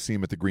about going to see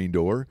him at the Green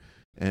Door.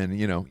 And,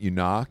 you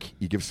knock,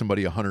 you give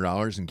somebody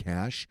 $100 in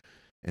cash,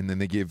 and then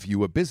they give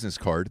you a business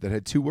card that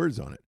had 2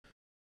 words on it.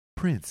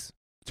 Prince.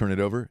 Turn it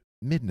over.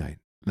 Midnight.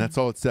 And that's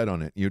all it said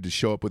on it. You had to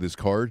show up with his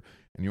card,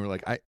 and you were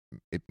like,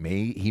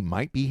 he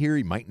might be here,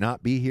 he might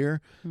not be here.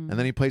 And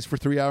then he plays for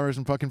 3 hours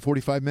and fucking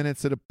 45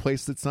 minutes at a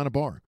place that's not a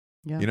bar.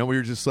 Yeah. Where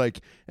you're just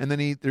like, and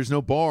then there's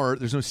no bar,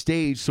 there's no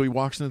stage, so he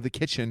walks into the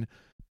kitchen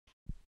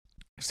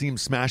see him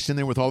smashed in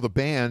there with all the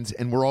bands,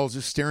 and we're all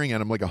just staring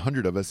at him, like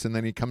 100 of us, and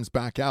then he comes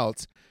back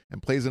out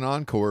and plays an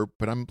encore,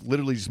 but I'm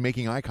literally just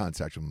making eye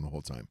contact with him the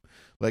whole time.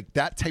 Like,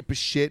 that type of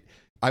shit,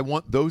 I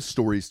want those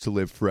stories to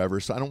live forever,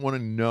 so I don't want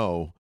to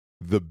know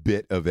the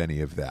bit of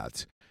any of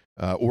that,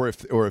 or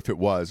if it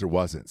was or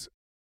wasn't.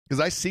 Because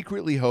I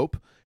secretly hope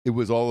it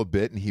was all a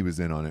bit and he was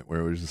in on it, where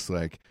it was just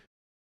like,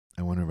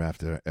 I wonder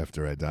if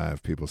after I die,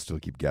 if people still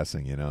keep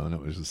guessing, you know? And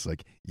it was just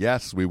like,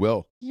 yes, we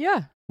will.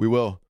 Yeah. We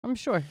will. I'm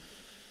sure.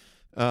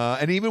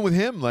 And even with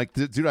him, like,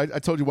 dude, I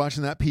told you,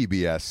 watching that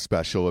PBS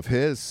special of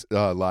his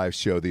live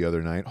show the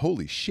other night,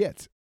 holy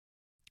shit.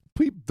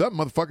 That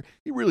motherfucker,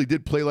 he really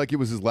did play like it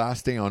was his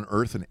last day on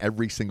Earth in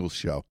every single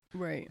show.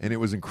 Right. And it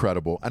was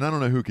incredible. And I don't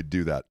know who could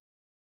do that,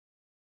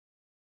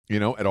 you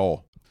know, at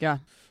all. Yeah.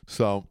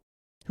 So.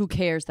 Who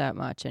cares that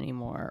much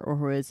anymore, or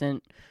who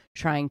isn't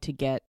trying to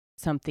get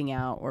something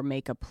out or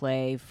make a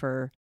play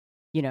for,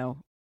 you know,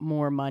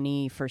 more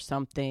money for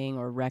something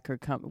or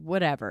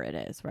whatever it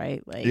is,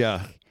 right? Like,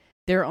 yeah.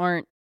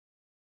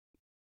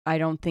 I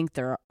don't think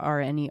there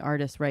are any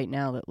artists right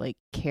now that like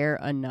care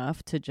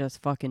enough to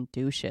just fucking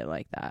do shit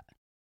like that.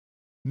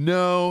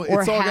 No, or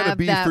it's all got to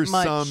be for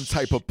much, some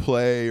type of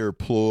play or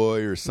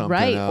ploy or something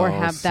right? else. Or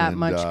have that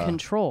much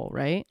control,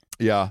 right?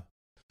 Yeah,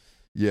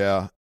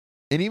 yeah.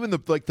 And even the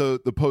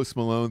Post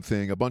Malone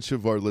thing, a bunch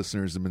of our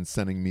listeners have been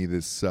sending me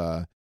this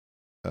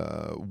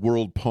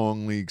World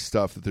Pong League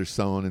stuff that they're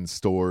selling in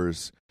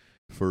stores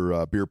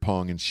for beer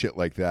pong and shit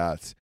like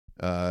that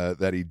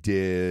that he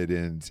did,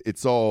 and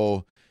it's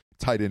all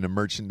tied into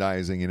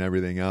merchandising and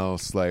everything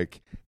else.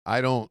 Like,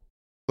 I don't,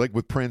 like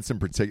with Prince in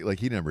particular, like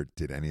he never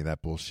did any of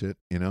that bullshit,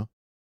 you know?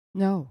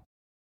 No.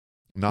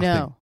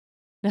 Nothing.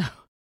 No.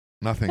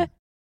 Nothing.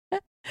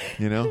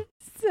 You know?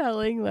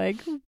 Selling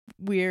like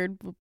weird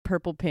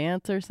purple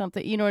pants or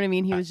something. You know what I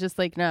mean? He was just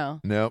like,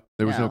 no. Nope.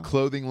 There was no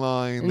clothing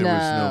line. There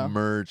was no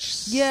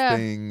merch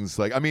things.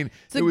 Like, I mean,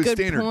 it was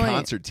standard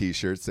concert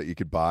T-shirts that you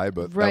could buy,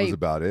 but that was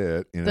about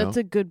it. You know? That's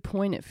a good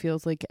point. It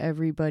feels like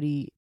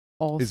everybody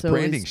also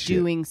is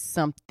doing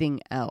something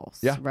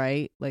else,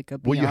 right? Like a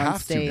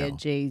Beyonce, a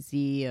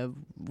Jay-Z, a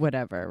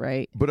whatever,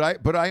 right? But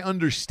I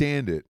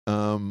understand it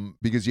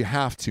because you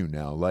have to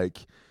now.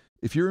 Like,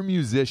 if you're a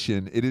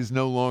musician, it is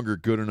no longer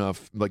good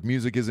enough. Like,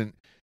 music isn't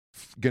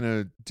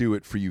gonna do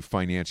it for you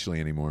financially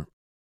anymore.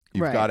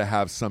 You've got to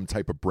have some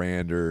type of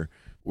brand or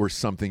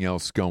something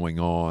else going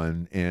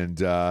on.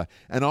 And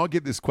I'll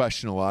get this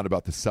question a lot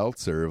about the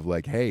seltzer of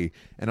like, hey,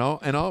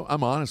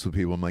 I'm honest with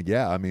people. I'm like,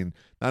 yeah, I mean,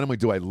 not only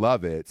do I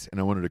love it and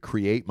I wanted to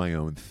create my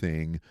own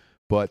thing,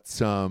 but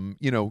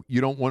you know, you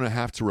don't want to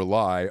have to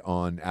rely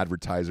on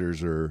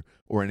advertisers or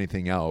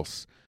anything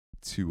else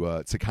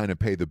to kind of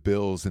pay the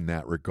bills in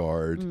that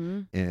regard.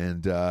 Mm-hmm.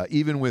 And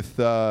even with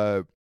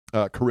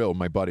Kirill,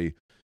 my buddy,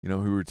 you know,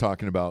 who we were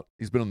talking about,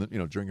 he's been on the, you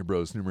know, Drinking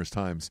Bros numerous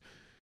times.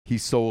 He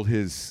sold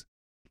his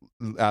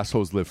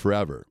Assholes Live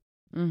Forever.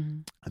 Mm-hmm.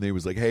 And he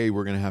was like, hey,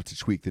 we're going to have to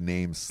tweak the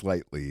name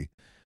slightly.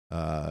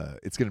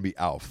 It's going to be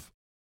ALF.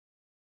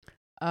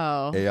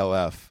 Oh.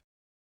 ALF,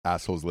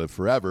 Assholes Live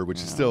Forever, which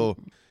is still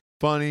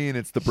funny, and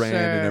it's the brand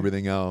and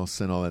everything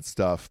else and all that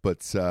stuff.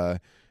 But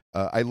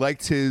I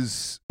liked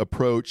his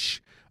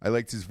approach. I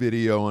liked his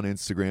video on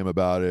Instagram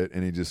about it,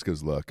 and he just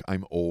goes, look,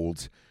 I'm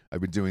old. I've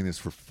been doing this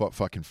for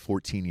fucking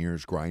 14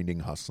 years,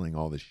 grinding, hustling,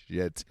 all this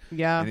shit.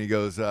 Yeah. And he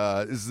goes,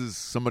 this is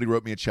somebody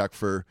wrote me a check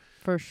for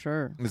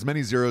sure, as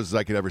many zeros as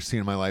I could ever see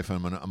in my life.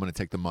 And I'm gonna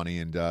take the money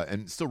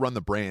and still run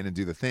the brand and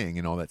do the thing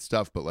and all that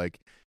stuff. But like,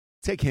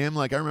 take him.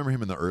 Like, I remember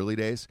him in the early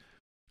days.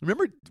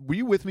 Were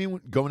you with me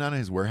going down to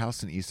his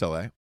warehouse in East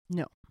LA?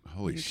 No.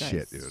 Holy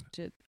shit,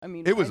 dude! I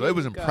mean, it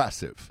was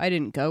impressive. I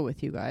didn't go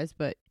with you guys,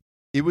 but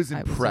it was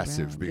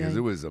impressive because it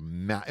was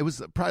it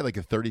was probably like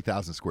a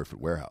 30,000 square foot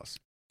warehouse.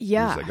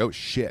 Yeah. It was like, oh,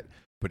 shit.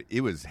 But it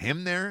was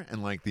him there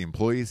and, like, the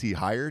employees he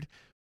hired.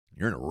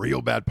 You're in a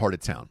real bad part of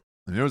town.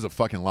 And there was a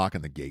fucking lock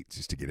on the gate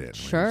just to get in.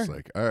 Sure. It was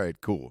like, all right,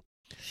 cool.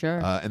 Sure.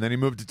 And then he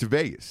moved it to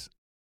Vegas.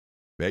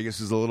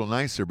 Vegas is a little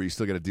nicer, but you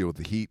still got to deal with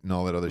the heat and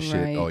all that other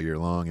shit all year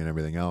long and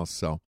everything else.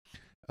 So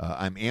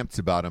I'm amped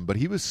about him. But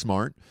he was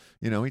smart.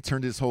 You know, he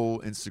turned his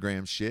whole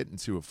Instagram shit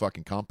into a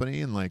fucking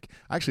company. And, like,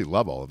 I actually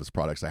love all of his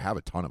products. I have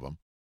a ton of them.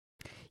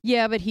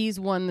 Yeah, but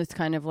he's one that's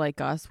kind of like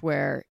us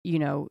where, you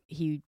know,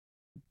 he's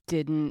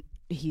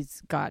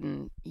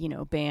gotten, you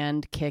know,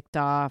 banned, kicked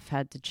off,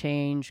 had to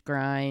change,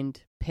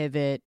 grind,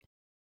 pivot,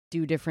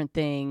 do different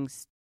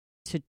things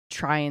to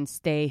try and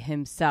stay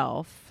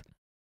himself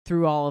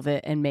through all of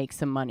it and make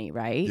some money,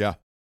 right? Yeah.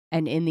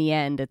 And in the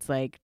end, it's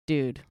like,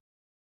 dude,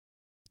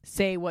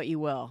 say what you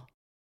will,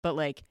 but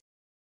like,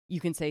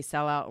 you can say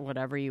sell out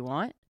whatever you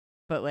want,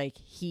 but like,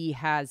 he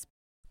has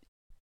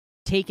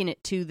taken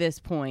it to this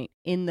point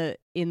in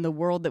the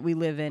world that we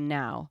live in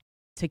now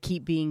to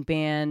keep being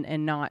banned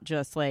and not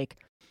just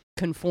like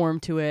conform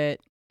to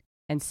it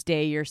and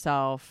stay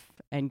yourself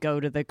and go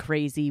to the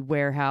crazy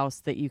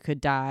warehouse that you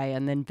could die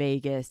and then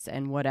Vegas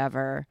and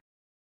whatever.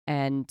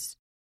 And,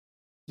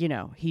 you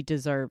know, he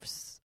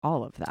deserves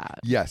all of that.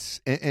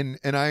 Yes, and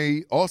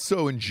I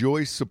also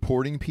enjoy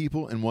supporting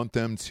people and want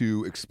them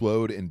to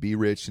explode and be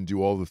rich and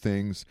do all the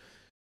things,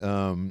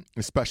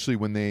 especially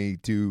when they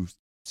do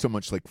so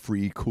much like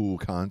free, cool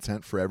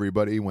content for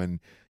everybody. When,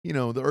 you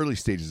know, the early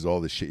stages of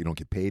all this shit, you don't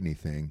get paid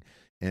anything.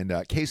 And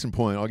case in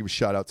point, I'll give a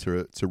shout out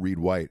to Reed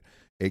White,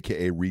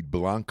 a.k.a. Reed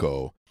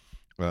Blanco,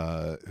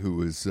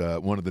 who is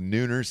one of the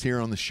nooners here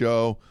on the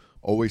show,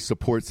 always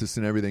supports us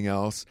and everything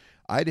else.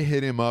 I had to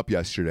hit him up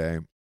yesterday.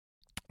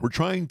 We're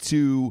trying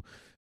to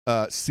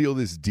seal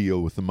this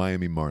deal with the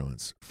Miami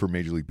Marlins for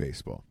Major League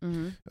Baseball,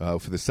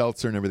 for the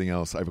seltzer and everything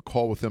else. I have a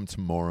call with them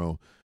tomorrow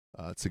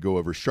to go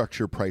over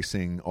structure,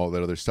 pricing, all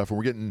that other stuff. And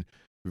we're getting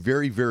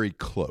very, very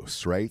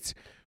close, right?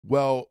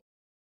 Well,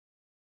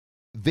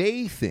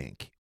 they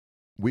think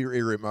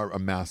we're a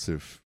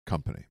massive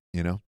company,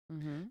 you know?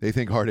 They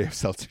think Hard AF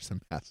Seltzer's a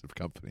massive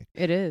company.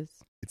 It is.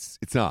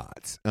 It's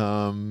not.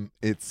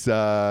 It's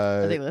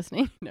Are they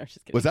listening? No,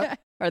 just kidding. What's that?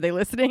 Are they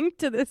listening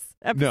to this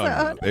episode?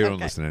 No. They don't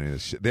listen to any of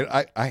this shit.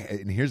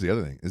 And here's the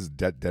other thing. This is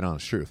dead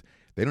honest truth.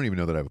 They don't even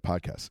know that I have a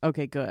podcast.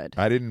 Okay, good.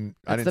 I didn't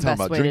tell them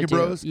about Drinking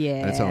Bros. I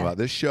didn't tell them about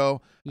this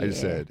show. I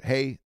just said,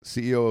 hey,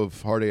 CEO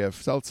of Hard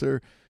AF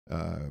Seltzer,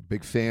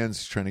 big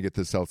fans, trying to get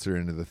the seltzer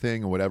into the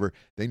thing or whatever.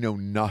 They know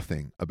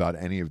nothing about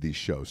any of these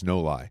shows. No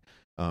lie.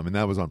 And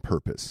that was on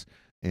purpose.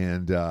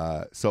 And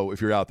so if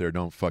you're out there,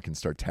 don't fucking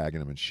start tagging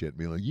them and shit and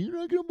be like, you're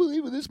not going to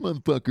believe what this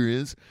motherfucker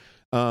is.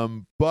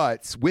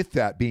 But with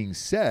that being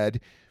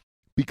said,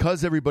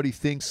 because everybody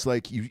thinks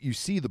like you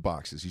see the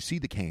boxes, you see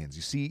the cans,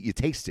 you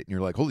taste it, and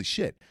you're like, holy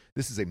shit,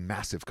 this is a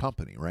massive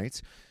company, right?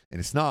 And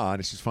it's not.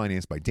 It's just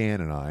financed by Dan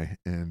and I,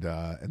 and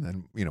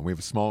then, you know, we have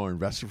a smaller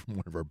investor from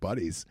one of our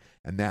buddies,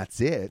 and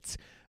that's it.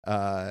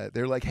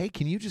 They're like, hey,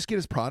 can you just get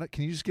us product?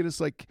 Can you just get us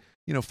like,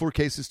 you know, 4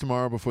 cases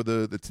tomorrow before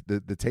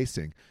the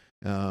tasting?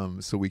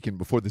 So we can,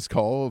 before this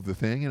call of the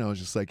thing, and I was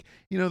just like,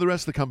 you know, the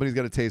rest of the company's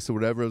got a taste or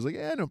whatever. I was like,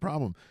 yeah, no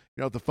problem.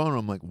 You know, at the phone,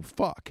 I'm like, well,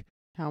 fuck.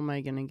 How am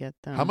I going to get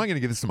them? How am I going to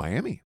get this to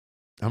Miami?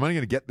 How am I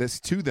going to get this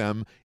to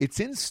them? It's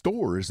in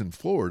stores in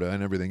Florida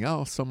and everything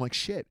else. So I'm like,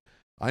 shit.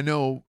 I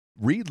know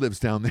Reed lives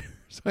down there.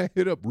 So I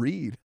hit up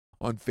Reed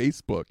on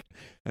Facebook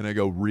and I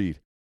go, Reed,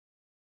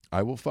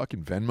 I will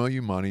fucking Venmo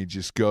you money.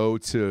 Just go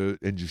to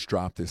and just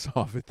drop this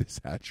off at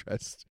this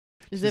address.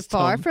 Is it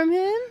far from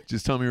him?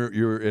 Just tell me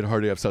you're at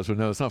Hard AF Seltzer.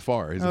 No, it's not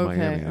far. He's in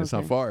Miami. It's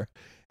not far.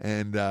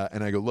 And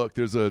I go, look,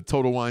 there's a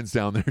Total Wines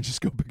down there. Just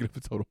go pick it up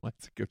at Total Wines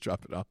and go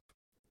drop it off.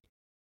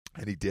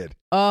 And he did.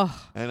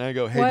 Oh. And I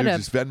go, hey, dude,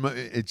 just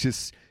Venmo.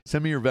 Just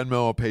send me your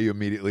Venmo. I'll pay you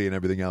immediately and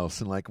everything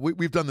else. And like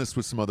we've done this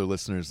with some other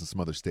listeners in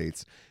some other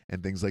states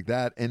and things like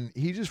that. And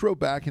he just wrote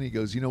back and he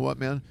goes, you know what,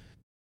 man?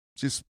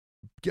 Just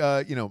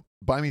you know,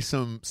 buy me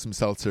some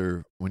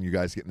seltzer when you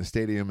guys get in the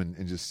stadium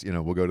and just, you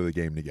know, we'll go to the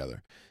game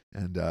together.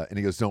 And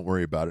he goes, don't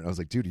worry about it. And I was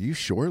like, dude, are you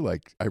sure?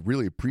 Like, I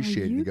really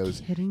appreciate it. And he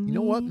goes, you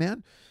know what,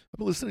 man? I've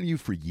been listening to you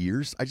for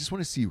years. I just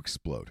want to see you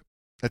explode.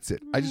 That's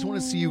it. I just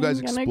want to see you guys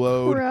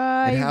explode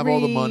and have all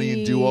the money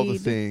and do all the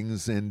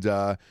things. And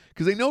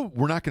because they know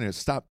we're not going to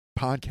stop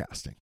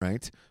podcasting,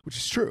 right? Which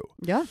is true.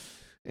 Yeah.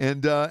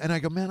 And I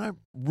go, man, I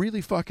really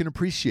fucking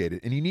appreciate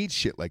it. And you need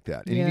shit like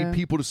that. And you need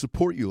people to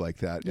support you like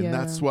that. And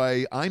that's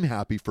why I'm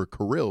happy for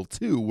Kirill,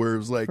 too, where it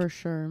was like, for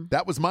sure,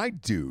 that was my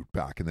dude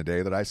back in the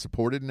day that I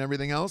supported and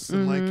everything else.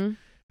 And like,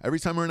 every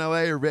time we're in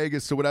LA or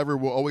Vegas or whatever,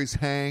 we'll always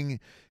hang,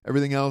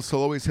 everything else.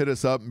 He'll always hit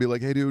us up and be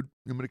like, hey, dude,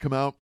 I'm going to come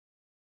out,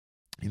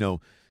 you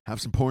know,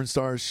 have some porn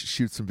stars,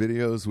 shoot some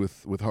videos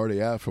with Hard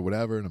AF or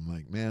whatever. And I'm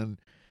like, man,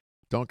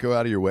 don't go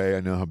out of your way.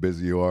 I know how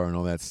busy you are and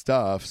all that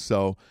stuff.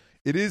 So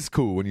it is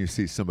cool when you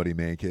see somebody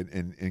make it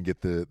and get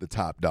the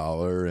top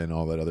dollar and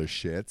all that other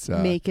shit.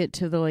 Make it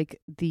to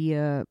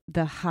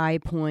the high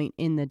point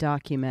in the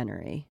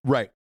documentary.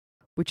 Right.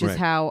 Which is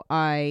how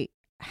I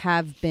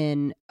have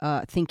been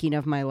thinking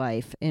of my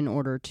life in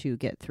order to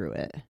get through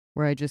it.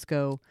 Where I just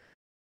go,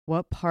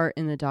 what part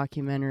in the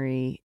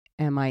documentary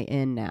am I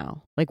in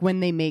now? Like when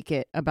they make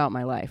it about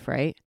my life,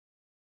 right?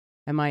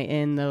 Am I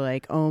in the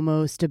like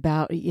almost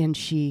about, and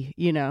she,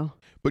 you know?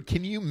 But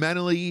can you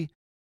mentally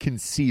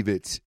conceive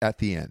it at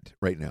the end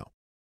right now?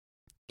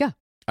 Yeah.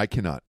 I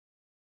cannot.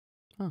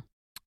 Huh.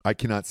 I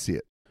cannot see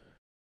it.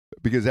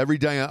 Because every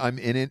day I'm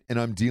in it and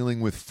I'm dealing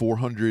with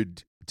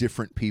 400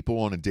 different people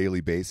on a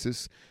daily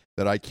basis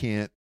that I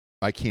can't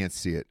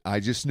see it. I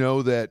just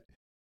know that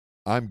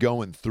I'm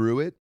going through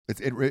it.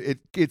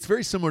 It's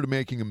very similar to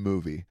making a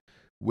movie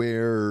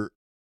where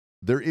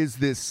there is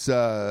this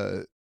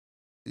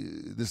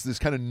this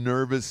kind of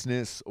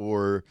nervousness,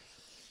 or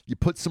you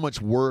put so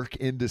much work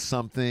into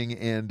something,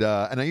 and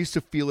I used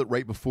to feel it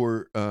right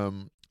before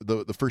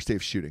the first day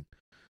of shooting,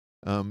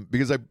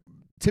 because I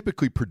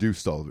typically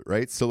produced all of it,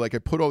 right? So like I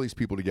put all these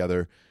people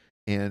together,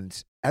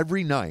 and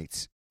every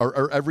night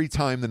or every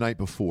time the night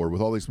before with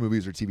all these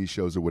movies or TV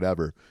shows or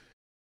whatever,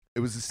 it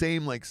was the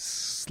same like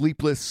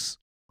sleepless,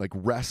 like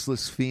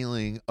restless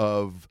feeling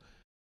of,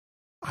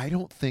 I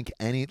don't think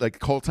any, like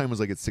call time was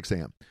like at 6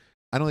 a.m.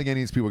 I don't think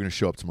any of these people are going to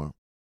show up tomorrow.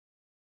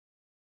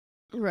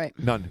 Right.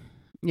 None.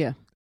 Yeah.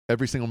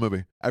 Every single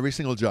movie, every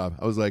single job,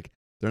 I was like,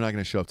 they're not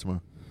going to show up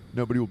tomorrow.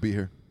 Nobody will be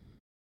here.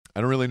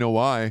 I don't really know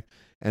why.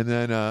 And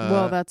then,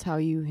 well, that's how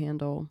you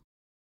handle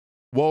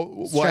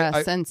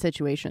stress and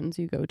situations.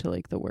 You go to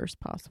like the worst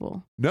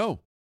possible. No,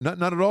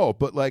 not at all.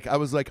 But like, I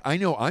was like, I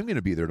know I'm going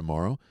to be there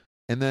tomorrow,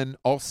 and then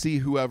I'll see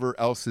whoever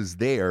else is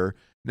there.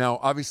 Now,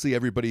 obviously,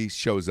 everybody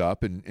shows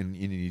up and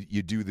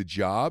you do the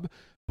job,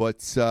 but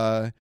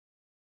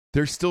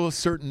there's still a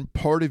certain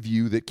part of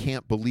you that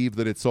can't believe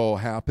that it's all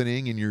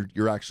happening and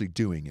you're actually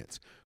doing it.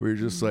 Where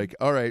you're just like,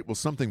 all right, well,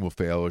 something will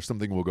fail or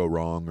something will go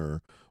wrong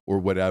or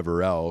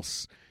whatever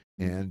else.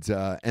 And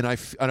I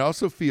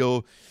also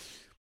feel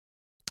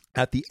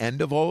at the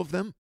end of all of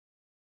them,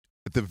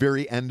 at the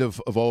very end of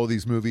all of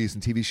these movies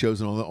and TV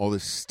shows and all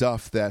this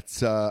stuff,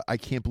 that I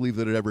can't believe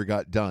that it ever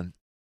got done.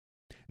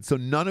 And so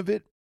none of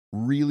it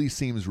really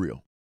seems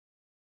real.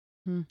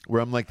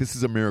 Where I'm like, this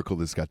is a miracle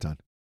this got done.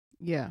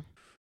 Yeah.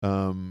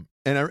 And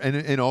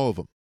all of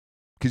them,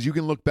 because you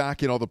can look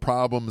back at all the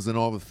problems and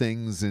all the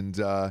things, and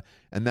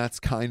that's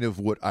kind of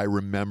what I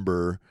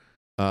remember.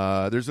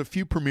 There's a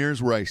few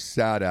premieres where I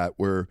sat at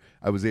where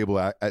I was able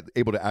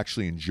to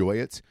actually enjoy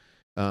it,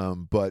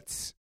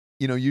 but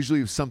usually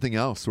it was something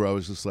else where I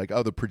was just like,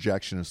 oh, the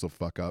projectionist will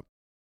fuck up,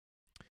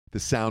 the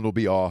sound will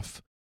be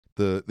off,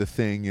 the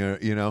thing,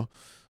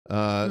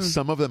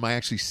 Some of them I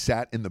actually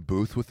sat in the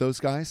booth with those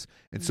guys,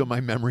 and so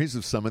my memories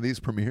of some of these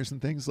premieres and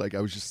things, like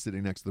I was just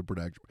sitting next to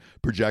the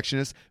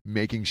projectionist,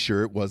 making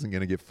sure it wasn't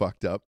going to get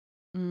fucked up,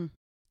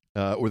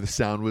 or the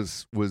sound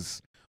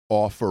was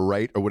off or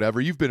right or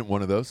whatever. You've been at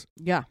one of those,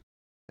 yeah.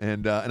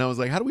 And I was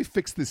like, how do we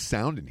fix this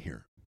sound in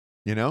here?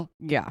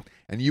 Yeah.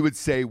 And you would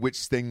say which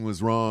thing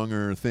was wrong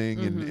or thing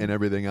and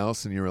everything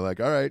else, and you were like,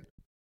 all right,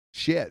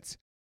 shit.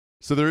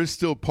 So there is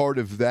still part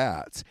of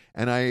that.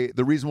 And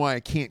the reason why I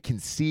can't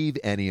conceive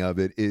any of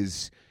it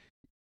is,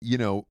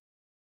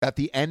 at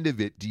the end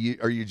of it,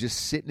 are you just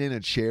sitting in a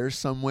chair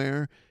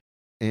somewhere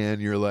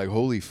and you're like,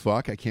 holy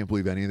fuck, I can't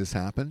believe any of this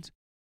happened?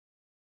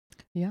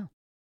 Yeah.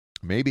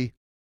 Maybe.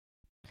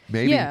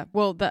 Yeah.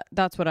 Well,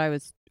 that's what I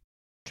was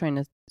trying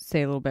to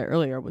say a little bit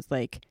earlier, was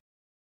like,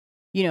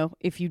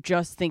 if you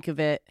just think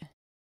of it,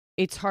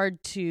 it's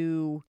hard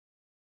to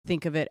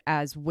think of it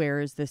as, where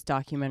is this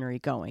documentary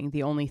going?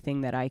 The only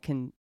thing that I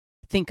can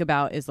think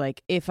about is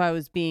like, if I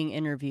was being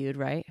interviewed,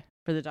 right,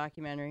 for the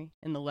documentary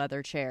in the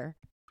leather chair,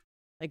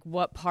 like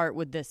what part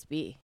would this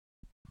be?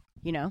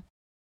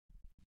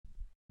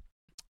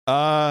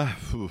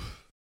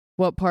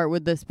 What part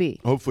would this be?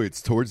 Hopefully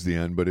it's towards the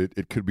end, but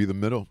it could be the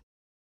middle.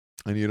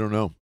 And you don't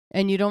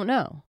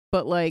know.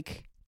 But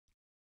like,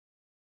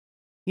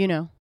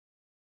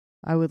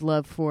 I would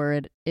love for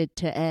it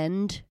to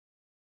end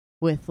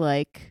with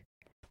like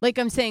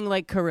I'm saying,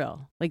 like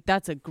Kirill. Like,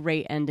 that's a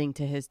great ending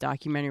to his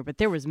documentary. But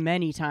there was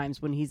many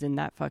times when he's in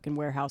that fucking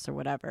warehouse or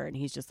whatever, and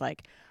he's just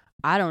like,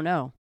 I don't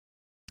know.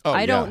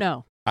 I don't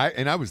know.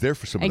 I was there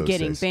for some of those days. And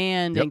getting days.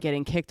 banned and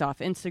getting kicked off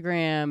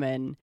Instagram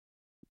and,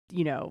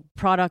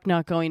 product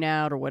not going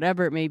out or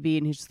whatever it may be.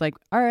 And he's just like,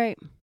 all right,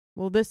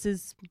 well, this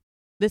is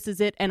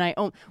it.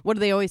 And what do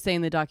they always say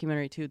in the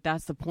documentary too?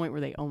 That's the point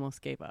where they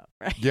almost gave up,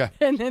 right? Yeah.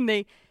 And then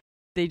they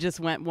just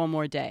went one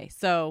more day.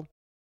 So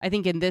I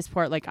think in this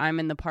part, like, I'm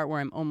in the part where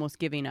I'm almost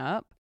giving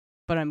up,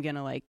 but I'm going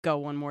to like go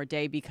one more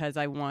day because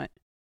I want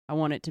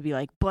it to be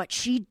like, but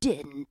she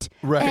didn't.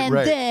 Right. And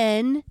right.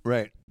 then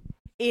right.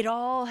 It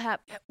all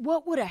happened.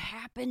 What would have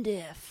happened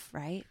if,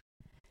 right?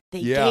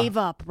 They gave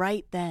up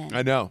right then.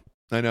 I know.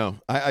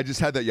 I just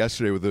had that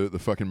yesterday with the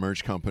fucking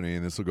merch company,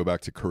 and this will go back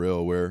to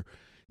Kirill, where,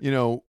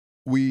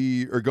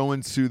 we are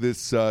going to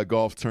this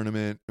golf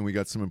tournament, and we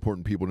got some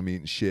important people to meet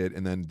and shit,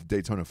 and then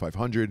Daytona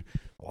 500,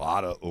 a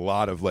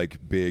lot of like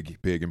big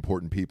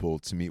important people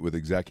to meet with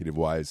executive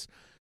wise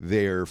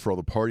there for all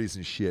the parties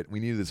and shit. We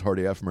needed this Hard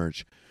AF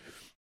merch.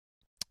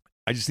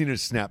 I just needed a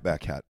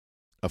snapback hat,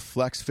 a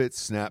flex fit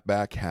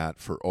snapback hat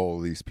for all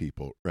of these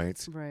people,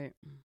 right? Right.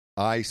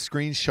 I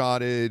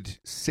screenshotted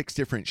 6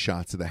 different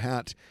shots of the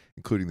hat,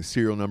 including the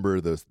serial number,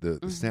 the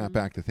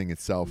snapback, the thing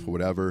itself, or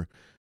whatever.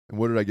 And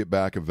what did I get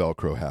back? A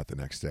Velcro hat the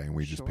next day. And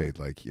we just paid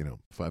like,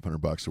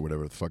 $500 or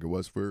whatever the fuck it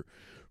was for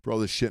all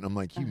this shit. And I'm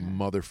like, you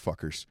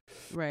motherfuckers.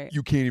 Right.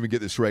 You can't even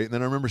get this right. And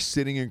then I remember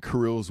sitting in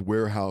Kirill's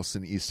warehouse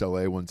in East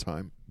LA one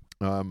time.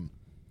 It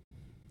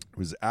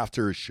was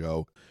after a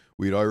show.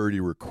 We had already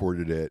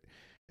recorded it.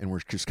 And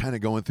we're just kind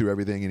of going through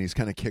everything. And he's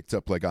kind of kicked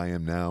up like I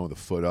am now, with a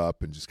foot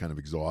up and just kind of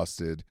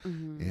exhausted.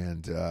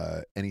 And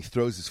he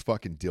throws his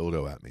fucking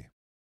dildo at me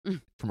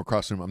from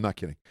across the room. I'm not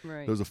kidding.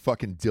 Right. Throws a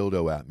fucking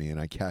dildo at me, and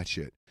I catch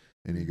it.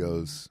 And he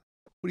goes,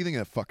 what do you think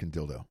of that fucking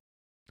dildo?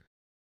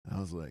 And I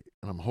was like,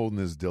 and I'm holding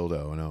this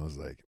dildo, and I was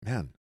like,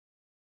 man,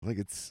 like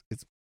it's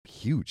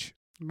huge.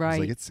 Right. I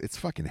was like, it's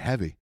fucking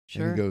heavy.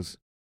 Sure. And he goes,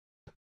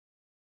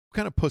 what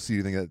kind of pussy do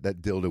you think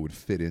that dildo would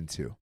fit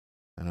into?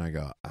 And I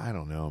go, I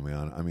don't know,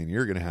 man. I mean,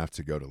 you're going to have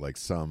to go to like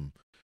some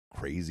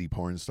crazy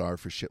porn star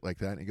for shit like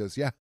that. And he goes,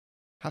 yeah,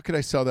 how could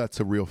I sell that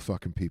to real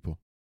fucking people?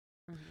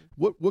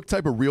 What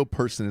type of real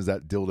person is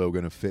that dildo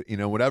going to fit?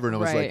 Whatever. And I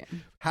was like,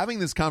 having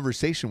this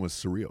conversation was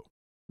surreal,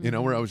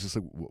 where I was just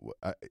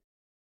like,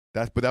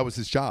 But that was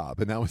his job,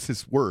 and that was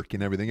his work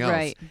and everything else.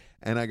 Right.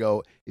 And I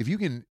go, if you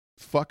can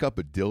fuck up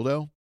a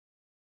dildo,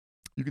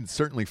 you can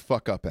certainly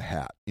fuck up a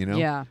hat, you know?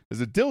 Yeah.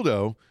 As a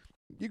dildo,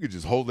 you could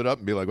just hold it up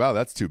and be like, wow,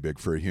 that's too big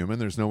for a human.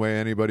 There's no way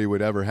anybody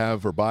would ever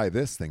have or buy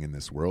this thing in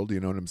this world. You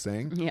know what I'm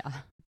saying? Yeah.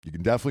 You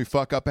can definitely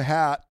fuck up a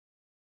hat.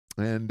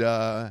 And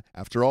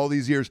after all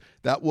these years,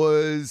 that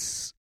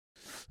was,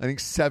 I think,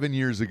 7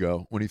 years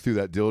ago when he threw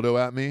that dildo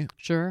at me.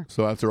 Sure.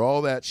 So after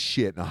all that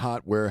shit in a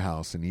hot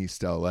warehouse in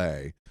East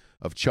LA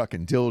of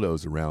chucking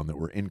dildos around that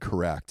were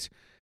incorrect,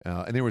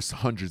 and there was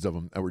hundreds of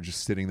them that were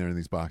just sitting there in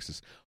these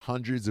boxes,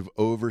 hundreds of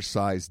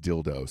oversized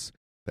dildos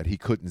that he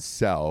couldn't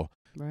sell,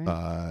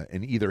 Right.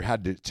 and either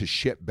had to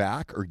ship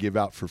back or give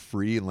out for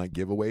free and like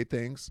give away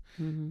things.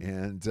 Mm-hmm.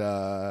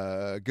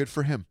 And good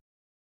for him.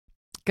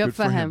 Good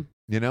for him.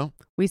 You know?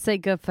 We say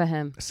good for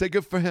him. Say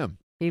good for him.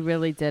 He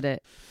really did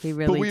it. He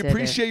really did it. But we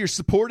appreciate your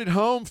support at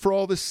home for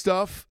all this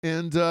stuff.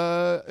 And,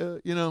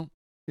 you know,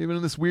 even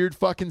in this weird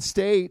fucking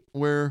state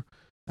where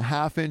a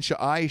half-inch of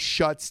ice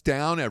shuts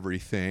down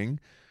everything,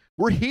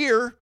 we're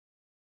here.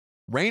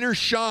 Rain or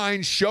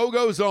shine, show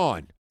goes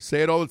on.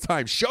 Say it all the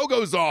time. Show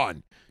goes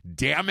on.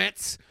 Damn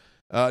it.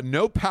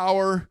 No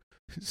power.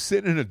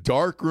 Sitting in a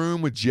dark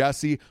room with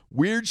Jesse.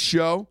 Weird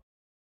show.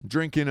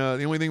 Drinking,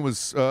 the only thing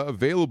was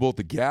available at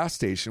the gas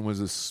station was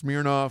a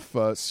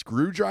Smirnoff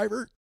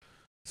screwdriver.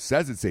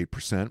 Says it's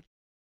 8%.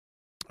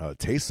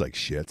 Tastes like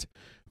shit.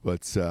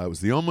 But it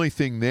was the only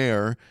thing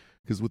there.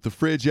 Because with the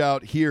fridge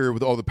out here,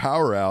 with all the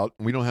power out,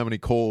 we don't have any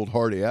cold,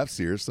 hard AFs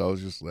here. So I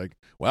was just like,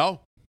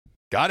 well,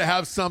 got to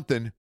have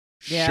something.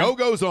 Yeah. Show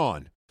goes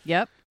on.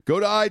 Yep. Go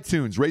to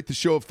iTunes, rate the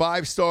show a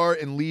 5-star,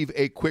 and leave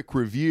a quick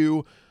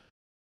review.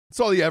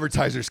 That's all the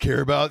advertisers care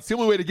about. It's the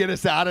only way to get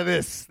us out of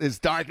this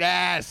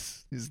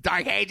darkness, this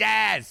dark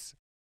ages.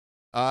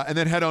 And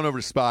then head on over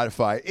to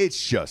Spotify.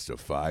 It's just a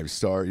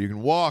 5-star. You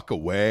can walk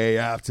away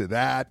after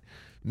that.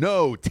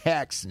 No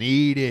text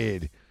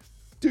needed.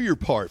 Do your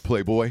part,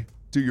 Playboy.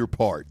 Do your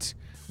part.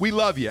 We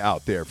love you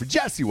out there. For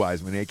Jesse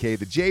Wiseman, a.k.a.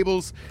 The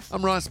Jables,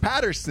 I'm Ross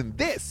Patterson.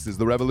 This is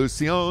The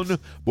Revolucion.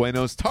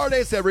 Buenos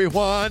tardes,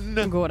 everyone.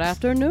 Good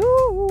afternoon.